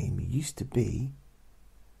his name used to be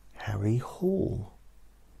Harry Hall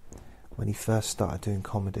when he first started doing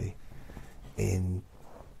comedy in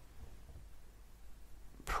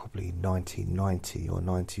probably 1990 or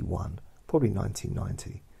 91, probably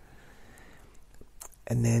 1990.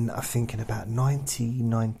 And then I think in about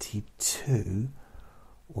 1992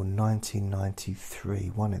 or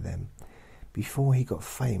 1993, one of them, before he got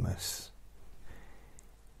famous,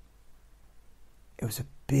 it was a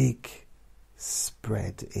big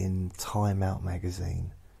spread in Time Out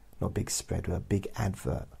magazine. Not a big spread, but a big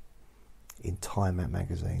advert in Time Out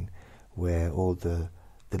magazine where all the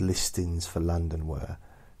listings for London were.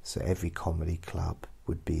 So every comedy club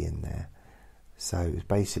would be in there. So it was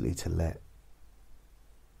basically to let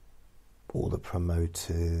all the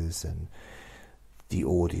promoters and the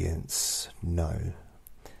audience know.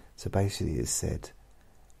 So basically it said,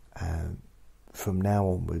 from now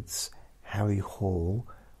onwards, Harry Hall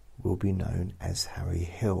will be known as Harry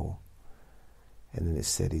Hill. And then it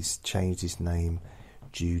said he's changed his name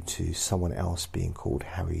due to someone else being called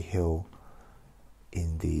Harry Hill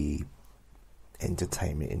in the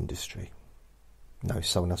entertainment industry. No,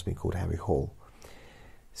 someone else being called Harry Hall.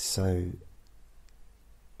 So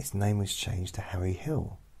his name was changed to Harry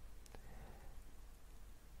Hill.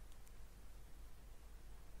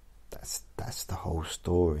 That's the whole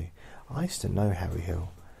story. I used to know Harry Hill,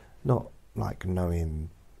 not like know him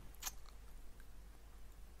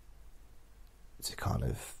to kind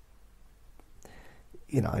of,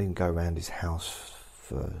 you know, I didn't go around his house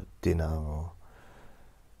for dinner or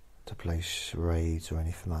to play charades or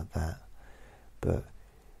anything like that. But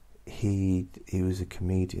he was a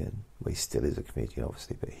comedian. Well, he still is a comedian,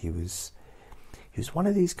 obviously, but he was one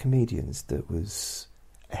of these comedians that was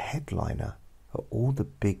a headliner at all the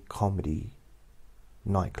big comedy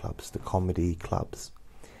nightclubs, the comedy clubs.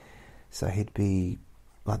 So he'd be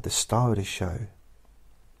like the star of the show,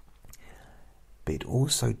 but he'd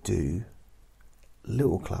also do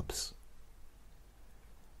little clubs,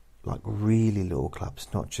 like really little clubs,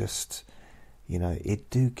 not just, you know, he'd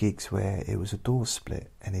do gigs where it was a door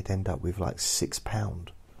split and he'd end up with like £6.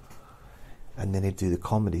 And then he'd do the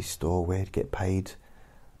Comedy Store where he'd get paid,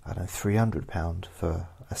 I don't know, £300 for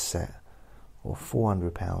a set, or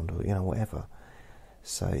 £400, or, you know, whatever.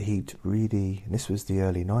 So he'd really, and this was the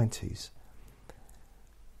early 90s,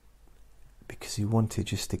 because he wanted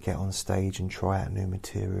just to get on stage and try out new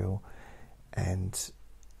material, and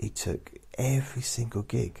he took every single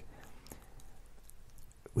gig,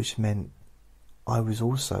 which meant I was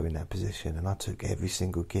also in that position, and I took every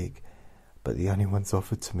single gig, but the only ones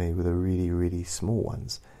offered to me were the really, really small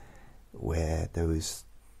ones, where there was,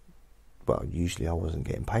 well, usually I wasn't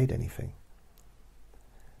getting paid anything.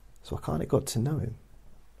 So I kind of got to know him,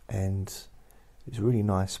 and he was a really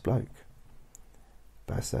nice bloke.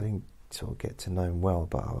 But I didn't sort of get to know him well,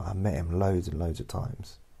 but I met him loads and loads of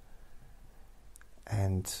times.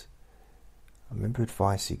 And I remember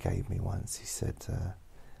advice he gave me once. He said,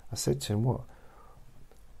 I said to him, "What?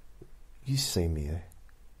 You see me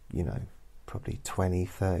probably 20,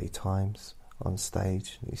 30 times on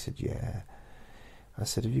stage. And he said, yeah. I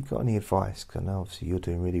said, have you got any advice? Because I know obviously you're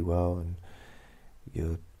doing really well, and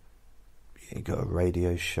you got a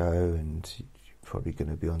radio show, and you're probably going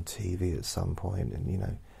to be on TV at some point,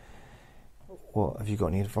 and what, have you got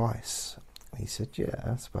any advice? And he said, yeah,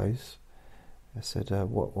 I suppose. I said,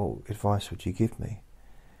 what advice would you give me?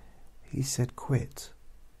 He said, quit.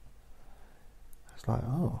 I was like,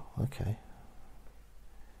 oh, okay.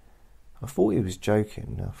 I thought he was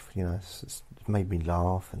joking enough, it made me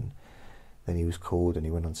laugh, and then he was called and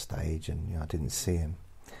he went on stage, and I didn't see him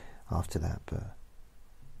after that, but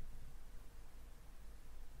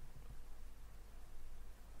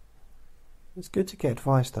it's good to get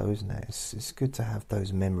advice though, isn't it? It's good to have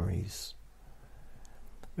those memories.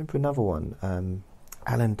 Remember another one,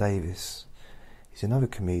 Alan Davis. He's another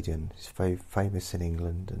comedian. He's very famous in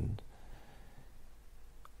England, and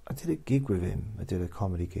I did a gig with him. I did a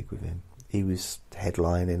comedy gig with him. He was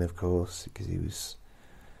headlining, of course, because he was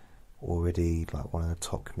already like one of the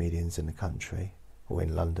top comedians in the country, or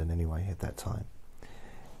in London anyway at that time.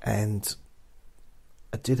 And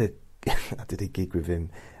I did a gig with him,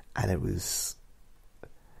 and it was,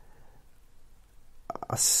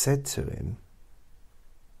 I said to him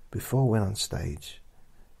before I went on stage,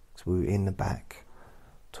 because we were in the back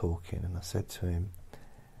talking, and I said to him,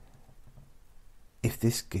 if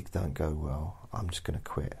this gig don't go well, I'm just going to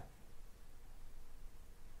quit.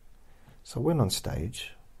 So I went on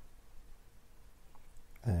stage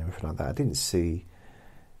and everything like that. I didn't see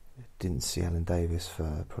Alan Davis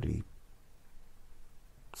for probably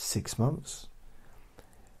 6 months,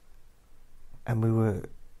 and we were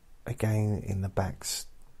again in the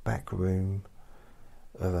back room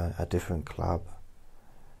of a different club,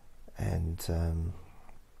 and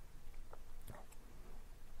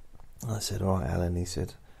I said, all right, Alan. He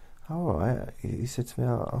said, all right. He said to me,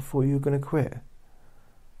 I thought you were going to quit. I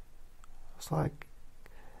was like,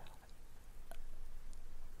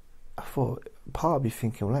 I thought, part of me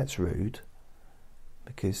thinking, well, that's rude,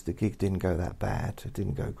 because the gig didn't go that bad. It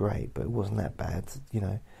didn't go great, but it wasn't that bad,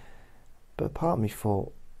 But part of me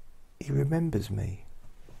thought, he remembers me,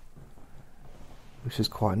 which was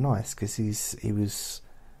quite nice, because he was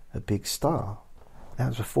a big star. That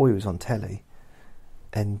was before he was on telly,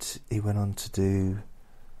 and he went on to do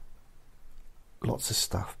lots of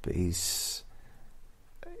stuff. But if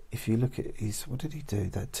you look at what did he do?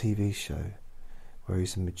 That TV show where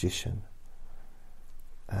he's a magician,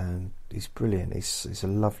 and he's brilliant. He's a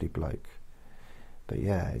lovely bloke. But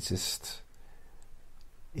yeah, it's just,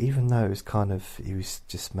 even though it was kind of, he was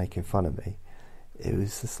just making fun of me, it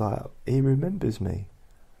was just like, he remembers me.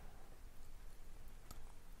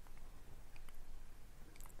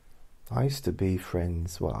 I used to be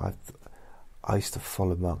friends, I used to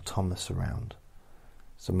follow Mark Thomas around.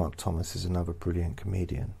 So Mark Thomas is another brilliant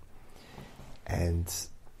comedian, and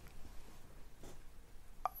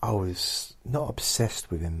I was not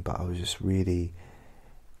obsessed with him, but I was just really,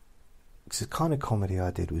 because the kind of comedy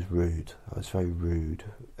I did was rude. I was very rude,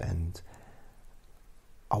 and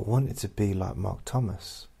I wanted to be like Mark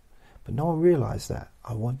Thomas, but no one realised that.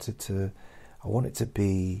 I wanted to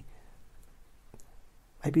be,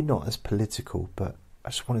 maybe not as political, but I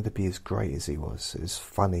just wanted to be as great as he was, as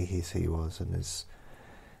funny as he was, and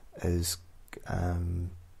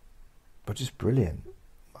but just brilliant.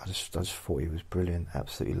 I just thought he was brilliant.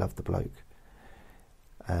 Absolutely loved the bloke.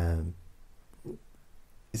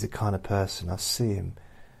 He's the kind of person, I see him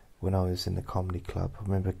when I was in the comedy club. I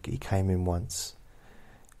remember he came in once,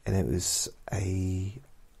 and it was I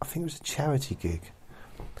think it was a charity gig,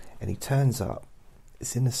 and he turns up,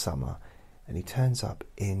 it's in the summer, and he turns up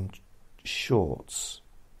in shorts,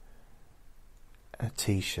 a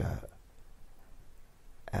t-shirt,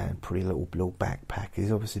 and probably a little backpack.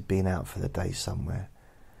 He's obviously been out for the day somewhere,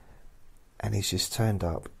 and he's just turned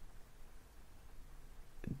up,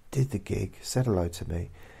 did the gig, said hello to me,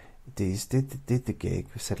 did the gig,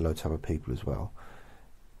 said hello to other people as well,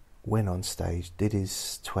 went on stage, did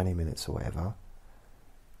his 20 minutes or whatever,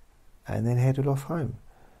 and then headed off home.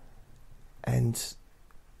 And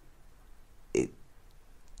it's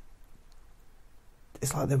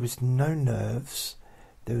like there was no nerves,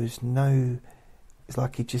 it's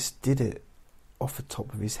like he just did it off the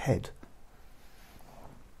top of his head,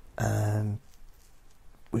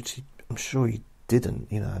 which I'm sure he didn't,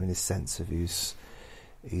 in the sense of he's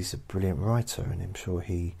a brilliant writer, and I'm sure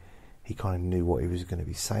he kind of knew what he was going to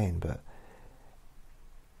be saying, but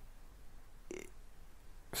it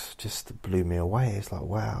just blew me away. It's like,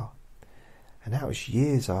 wow. And that was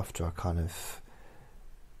years after I kind of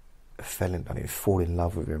fall in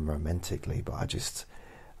love with him romantically, but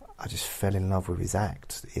I just fell in love with his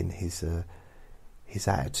act, in his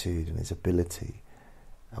attitude and his ability,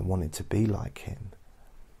 and wanted to be like him.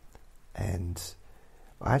 And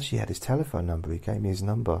I actually had his telephone number. He gave me his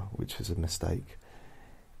number, which was a mistake.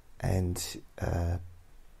 And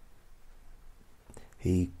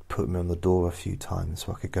he put me on the door a few times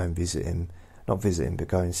so I could go and visit him. Not visit him, but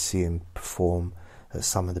go and see him perform at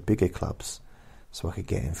some of the bigger clubs so I could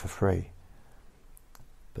get in for free.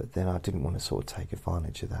 But then I didn't want to sort of take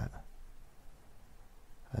advantage of that.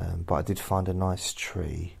 But I did find a nice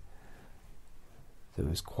tree that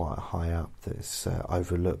was quite high up, that's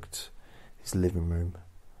overlooked his living room.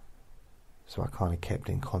 So I kind of kept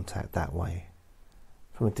in contact that way,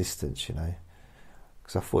 from a distance, you know,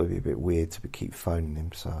 because I thought it'd be a bit weird to keep phoning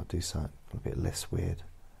him, so I'll do something a bit less weird.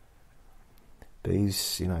 But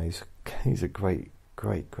he's, you know, he's a great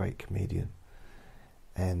comedian.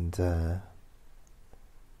 And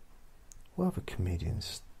what other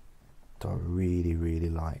comedians do I really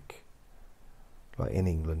like? Like in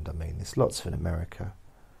England, I mean, there's lots in America.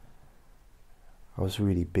 I was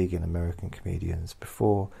really big in American comedians.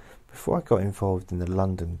 Before I got involved in the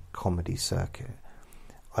London comedy circuit,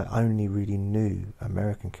 I only really knew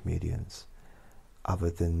American comedians other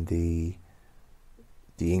than the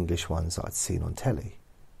English ones that I'd seen on telly.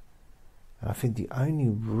 And I think the only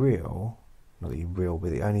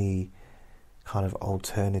the only kind of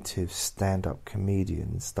alternative stand-up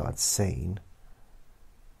comedians that I'd seen,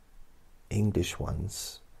 English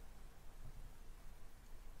ones,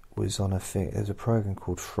 was on there's a program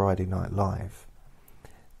called Friday Night Live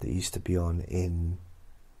that used to be on in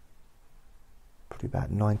probably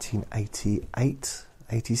about 1988,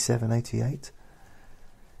 87, 88,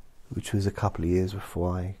 which was a couple of years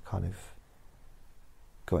before I kind of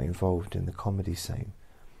got involved in the comedy scene.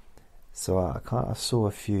 So I saw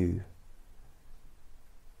a few,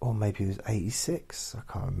 or maybe it was 86, I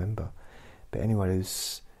can't remember. But anyway, it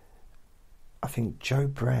was, I think Joe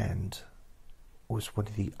Brand was one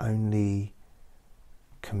of the only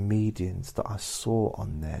comedians that I saw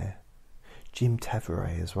on there. Jim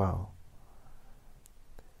Tavares as well.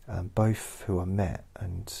 Both who I met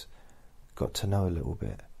and got to know a little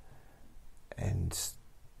bit. And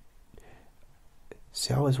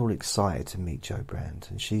see, I was all excited to meet Jo Brand,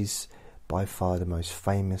 and she's by far the most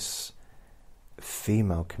famous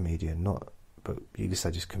female comedian, but you could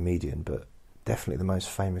say just comedian, but definitely the most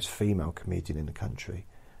famous female comedian in the country.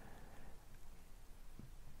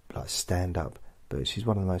 Like stand up, but she's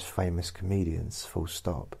one of the most famous comedians, full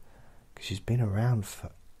stop, because she's been around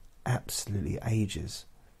for absolutely ages,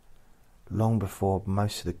 long before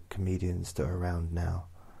most of the comedians that are around now.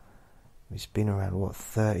 She's been around,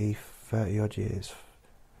 30 odd years,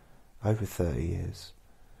 over 30 years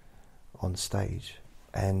on stage.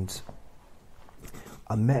 And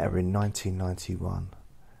I met her in 1991,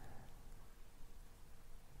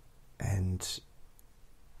 and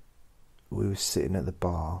we were sitting at the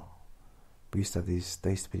bar. We used to have there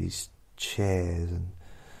used to be these chairs and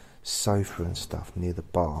sofa and stuff near the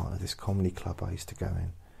bar at this comedy club I used to go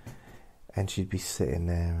in. And she'd be sitting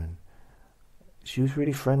there, and she was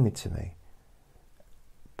really friendly to me.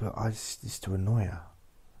 But I just used to annoy her.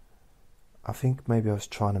 I think maybe I was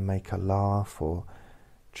trying to make her laugh, or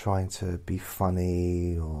trying to be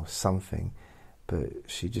funny or something, but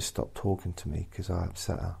she just stopped talking to me because I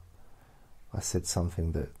upset her. I said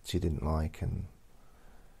something that she didn't like, and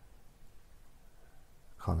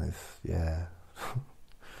kind of, yeah.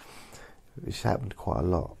 Which happened quite a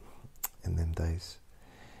lot in them days.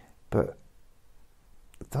 But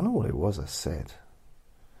I don't know what it was I said.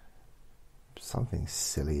 Something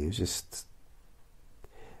silly. It was just,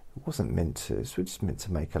 it wasn't meant to, it was just meant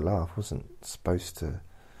to make her laugh. It wasn't supposed to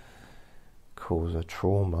cause her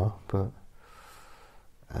trauma, but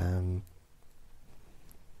and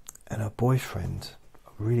her boyfriend,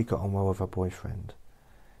 I really got on well with her boyfriend,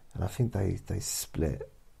 and I think they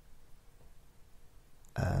split.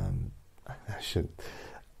 I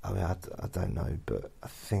don't know, but I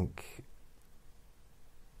think,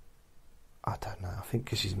 I don't know, I think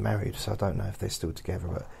because she's married, so I don't know if they're still together,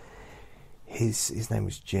 but his name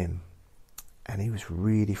was Jim, and he was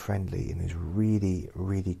really friendly, and he was really,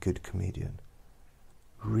 really good comedian.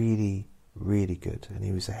 Really, really good, and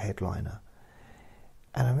he was a headliner.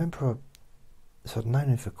 And I remember, so I'd known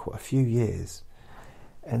him for quite a few years,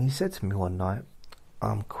 and he said to me one night,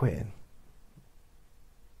 "I'm quitting."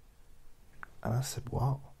 And I said,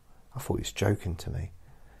 "What?" I thought he was joking to me.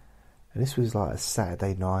 And this was like a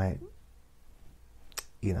Saturday night,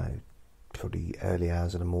 you know, probably early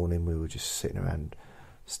hours of the morning. We were just standing around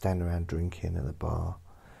drinking at the bar.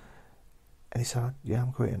 And he said, "Yeah,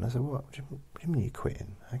 I'm quitting." I said, "What do you mean you're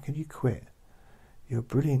quitting? How can you quit? you're a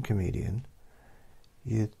brilliant comedian.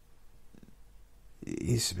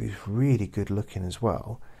 He's really good looking as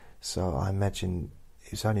well. So I imagine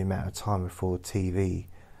it's only a matter of time before TV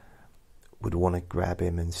would want to grab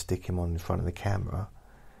him and stick him on in front of the camera.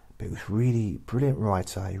 But he was really brilliant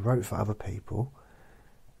writer. He wrote for other people.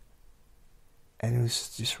 And it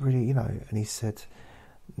was just really, and he said,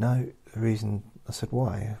 no, the reason, I said,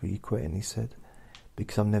 why are you quitting? He said,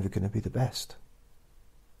 because I'm never going to be the best.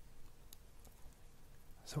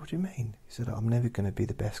 I said, what do you mean? He said, I'm never going to be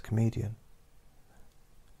the best comedian.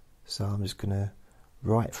 So I'm just going to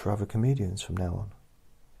write for other comedians from now on.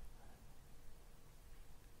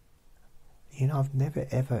 I've never,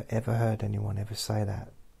 ever, ever heard anyone ever say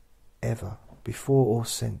that, ever, before or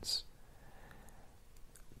since,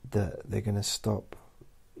 that they're going to stop,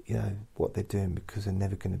 what they're doing because they're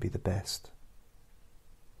never going to be the best.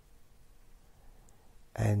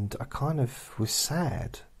 And I kind of was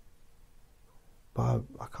sad, but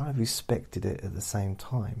I kind of respected it at the same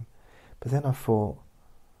time. But then I thought,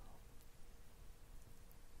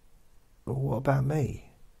 well, what about me?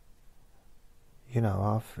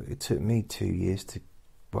 It took me 2 years to,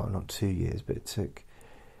 well, not 2 years, but it took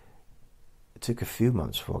a few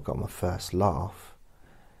months before I got my first laugh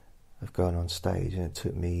of going on stage, and it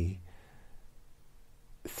took me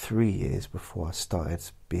 3 years before I started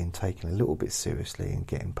being taken a little bit seriously and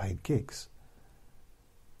getting paid gigs.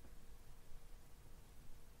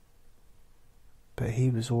 But he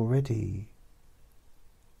was already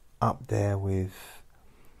up there with,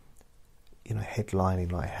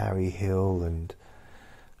 headlining like Harry Hill and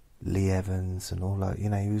Lee Evans and all that. He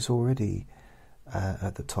was already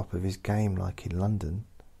at the top of his game, like in London,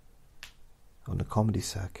 on the comedy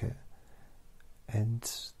circuit. And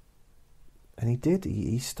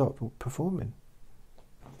he stopped performing.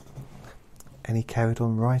 And he carried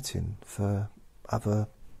on writing for other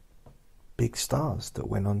big stars that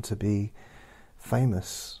went on to be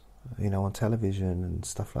famous, on television and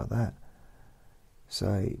stuff like that.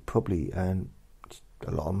 So he probably earned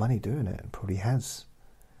a lot of money doing it, and probably has.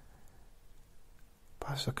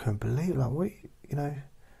 But I couldn't believe, how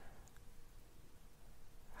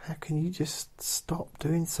can you just stop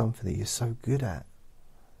doing something that you're so good at?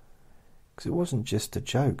 Because it wasn't just the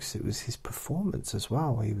jokes, it was his performance as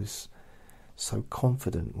well. He was so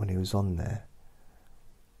confident when he was on there.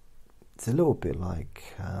 It's a little bit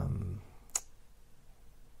like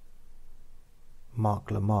Mark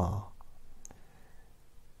Lamar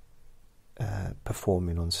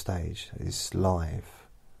performing on stage. Is live.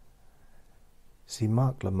 See,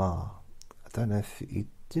 Mark Lamar, I don't know if he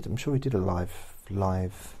did, I'm sure he did a live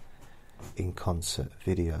in concert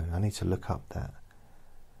video. I need to look up that.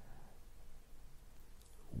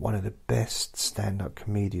 One of the best stand-up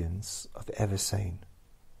comedians I've ever seen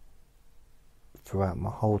throughout my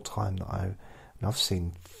whole time and I've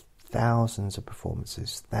seen thousands of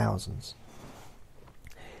performances, thousands,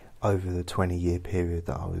 over the 20-year period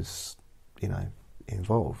that I was,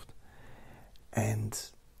 involved. And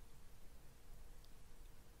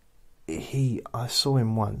I saw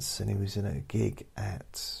him once, and he was in a gig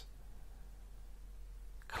at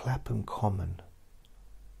Clapham Common,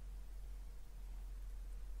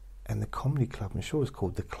 and the comedy club, I'm sure it was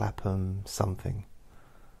called the Clapham something,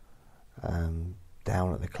 down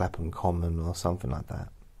at the Clapham Common or something like that.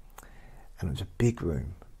 And it was a big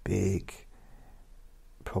room,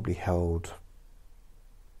 probably held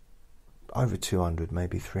over 200,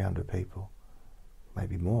 maybe 300 people,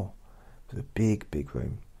 maybe more. It was a big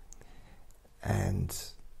room. And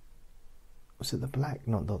was it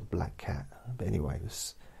not the Black Cat, but anyway, it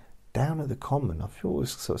was down at the Common. I thought it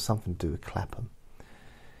was sort of something to do with Clapham,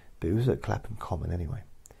 but it was at Clapham Common anyway.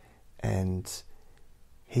 And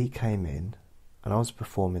he came in, and I was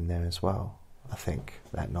performing there as well, I think,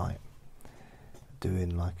 that night,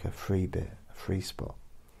 doing like a free spot.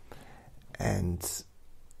 And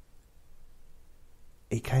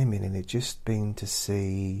he came in, and he'd just been to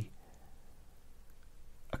see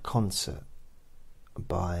a concert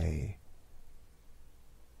by,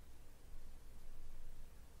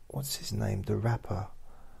 what's his name, the rapper.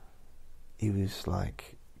 He was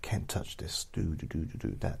like, can't touch this,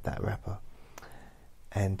 that rapper.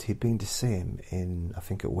 And he'd been to see him in, I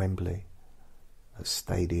think, at Wembley, a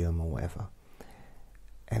stadium or whatever.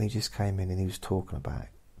 And he just came in, and he was talking about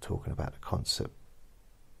the concert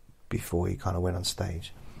before he kind of went on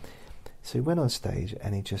stage. So he went on stage,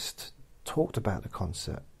 and he just talked about the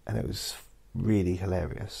concert, and it was really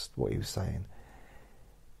hilarious what he was saying.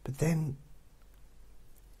 But then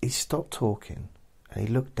he stopped talking, and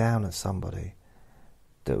he looked down at somebody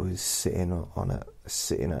that was sitting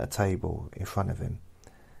at a table in front of him,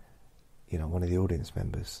 one of the audience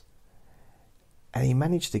members. And he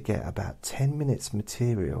managed to get about 10 minutes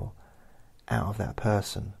material out of that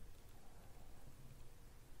person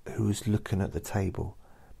who was looking at the table.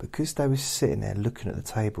 Because they were sitting there looking at the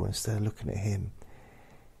table instead of looking at him,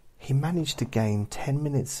 he managed to gain 10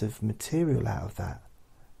 minutes of material out of that,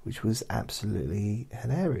 which was absolutely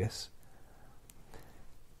hilarious.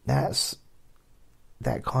 That's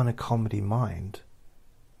that kind of comedy mind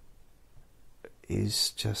is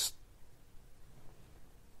just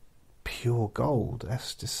pure gold.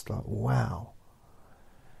 That's just like, wow.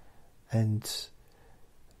 And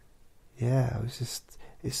yeah,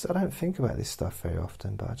 I don't think about this stuff very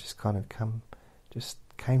often, but I just kind of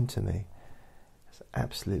came to me. It's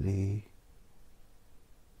absolutely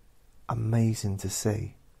amazing to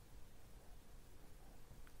see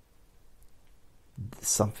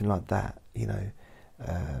something like that,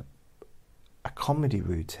 a comedy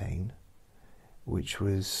routine which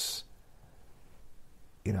was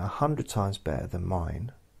 100 times better than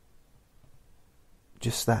mine,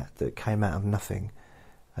 just that came out of nothing,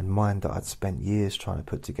 and mine that I'd spent years trying to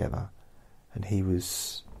put together, and he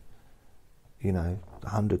was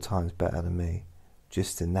 100 times better than me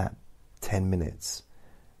just in that 10 minutes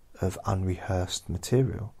of unrehearsed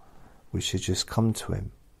material which had just come to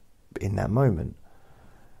him in that moment.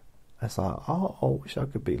 It's like, oh, I wish I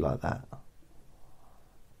could be like that.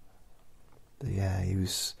 But yeah, he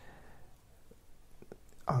was...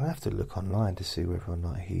 I'm going to have to look online to see whether or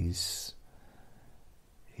not he's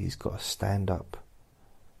got a stand-up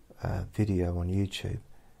video on YouTube,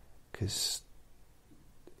 because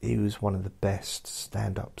he was one of the best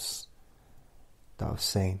stand-ups that I've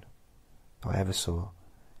seen, that I ever saw.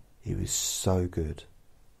 He was so good.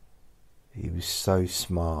 He was so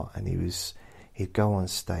smart, and he'd go on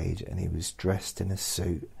stage and he was dressed in a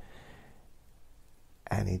suit,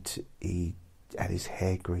 and he had his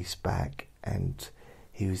hair greased back, and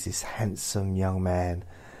he was this handsome young man,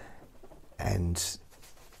 and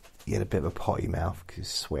he had a bit of a potty mouth because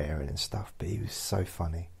swearing and stuff, but he was so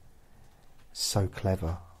funny, so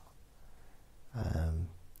clever.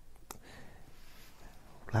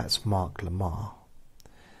 That's Mark Lamar.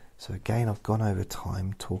 So again, I've gone over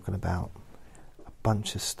time talking about a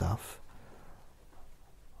bunch of stuff.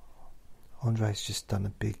 Andre's just done a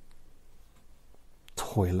big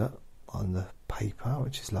toilet on the paper,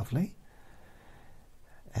 which is lovely,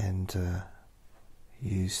 and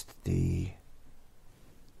used the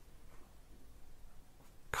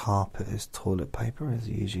carpet as toilet paper, as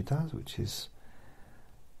he usually does, which is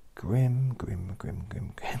grim.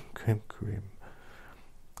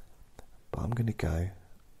 But I'm going to go,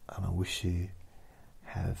 and I wish you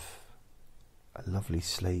have a lovely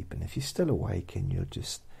sleep. And if you're still awake and you're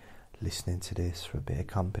just listening to this for a bit of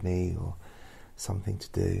company or something to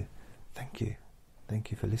do, thank you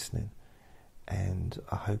for listening, and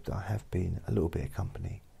I hope that I have been a little bit of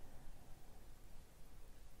company.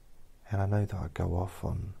 And I know that I go off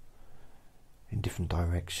in different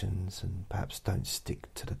directions and perhaps don't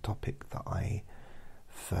stick to the topic that I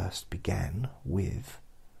first began with,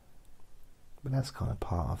 but that's kind of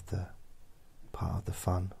part of the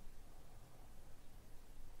fun.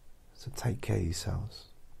 So take care of yourselves,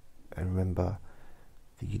 and remember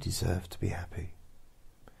that you deserve to be happy.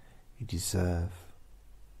 You deserve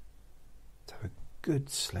to have a good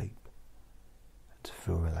sleep and to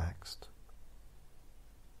feel relaxed.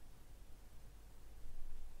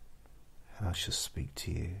 And I shall speak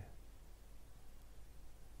to you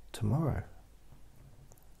tomorrow.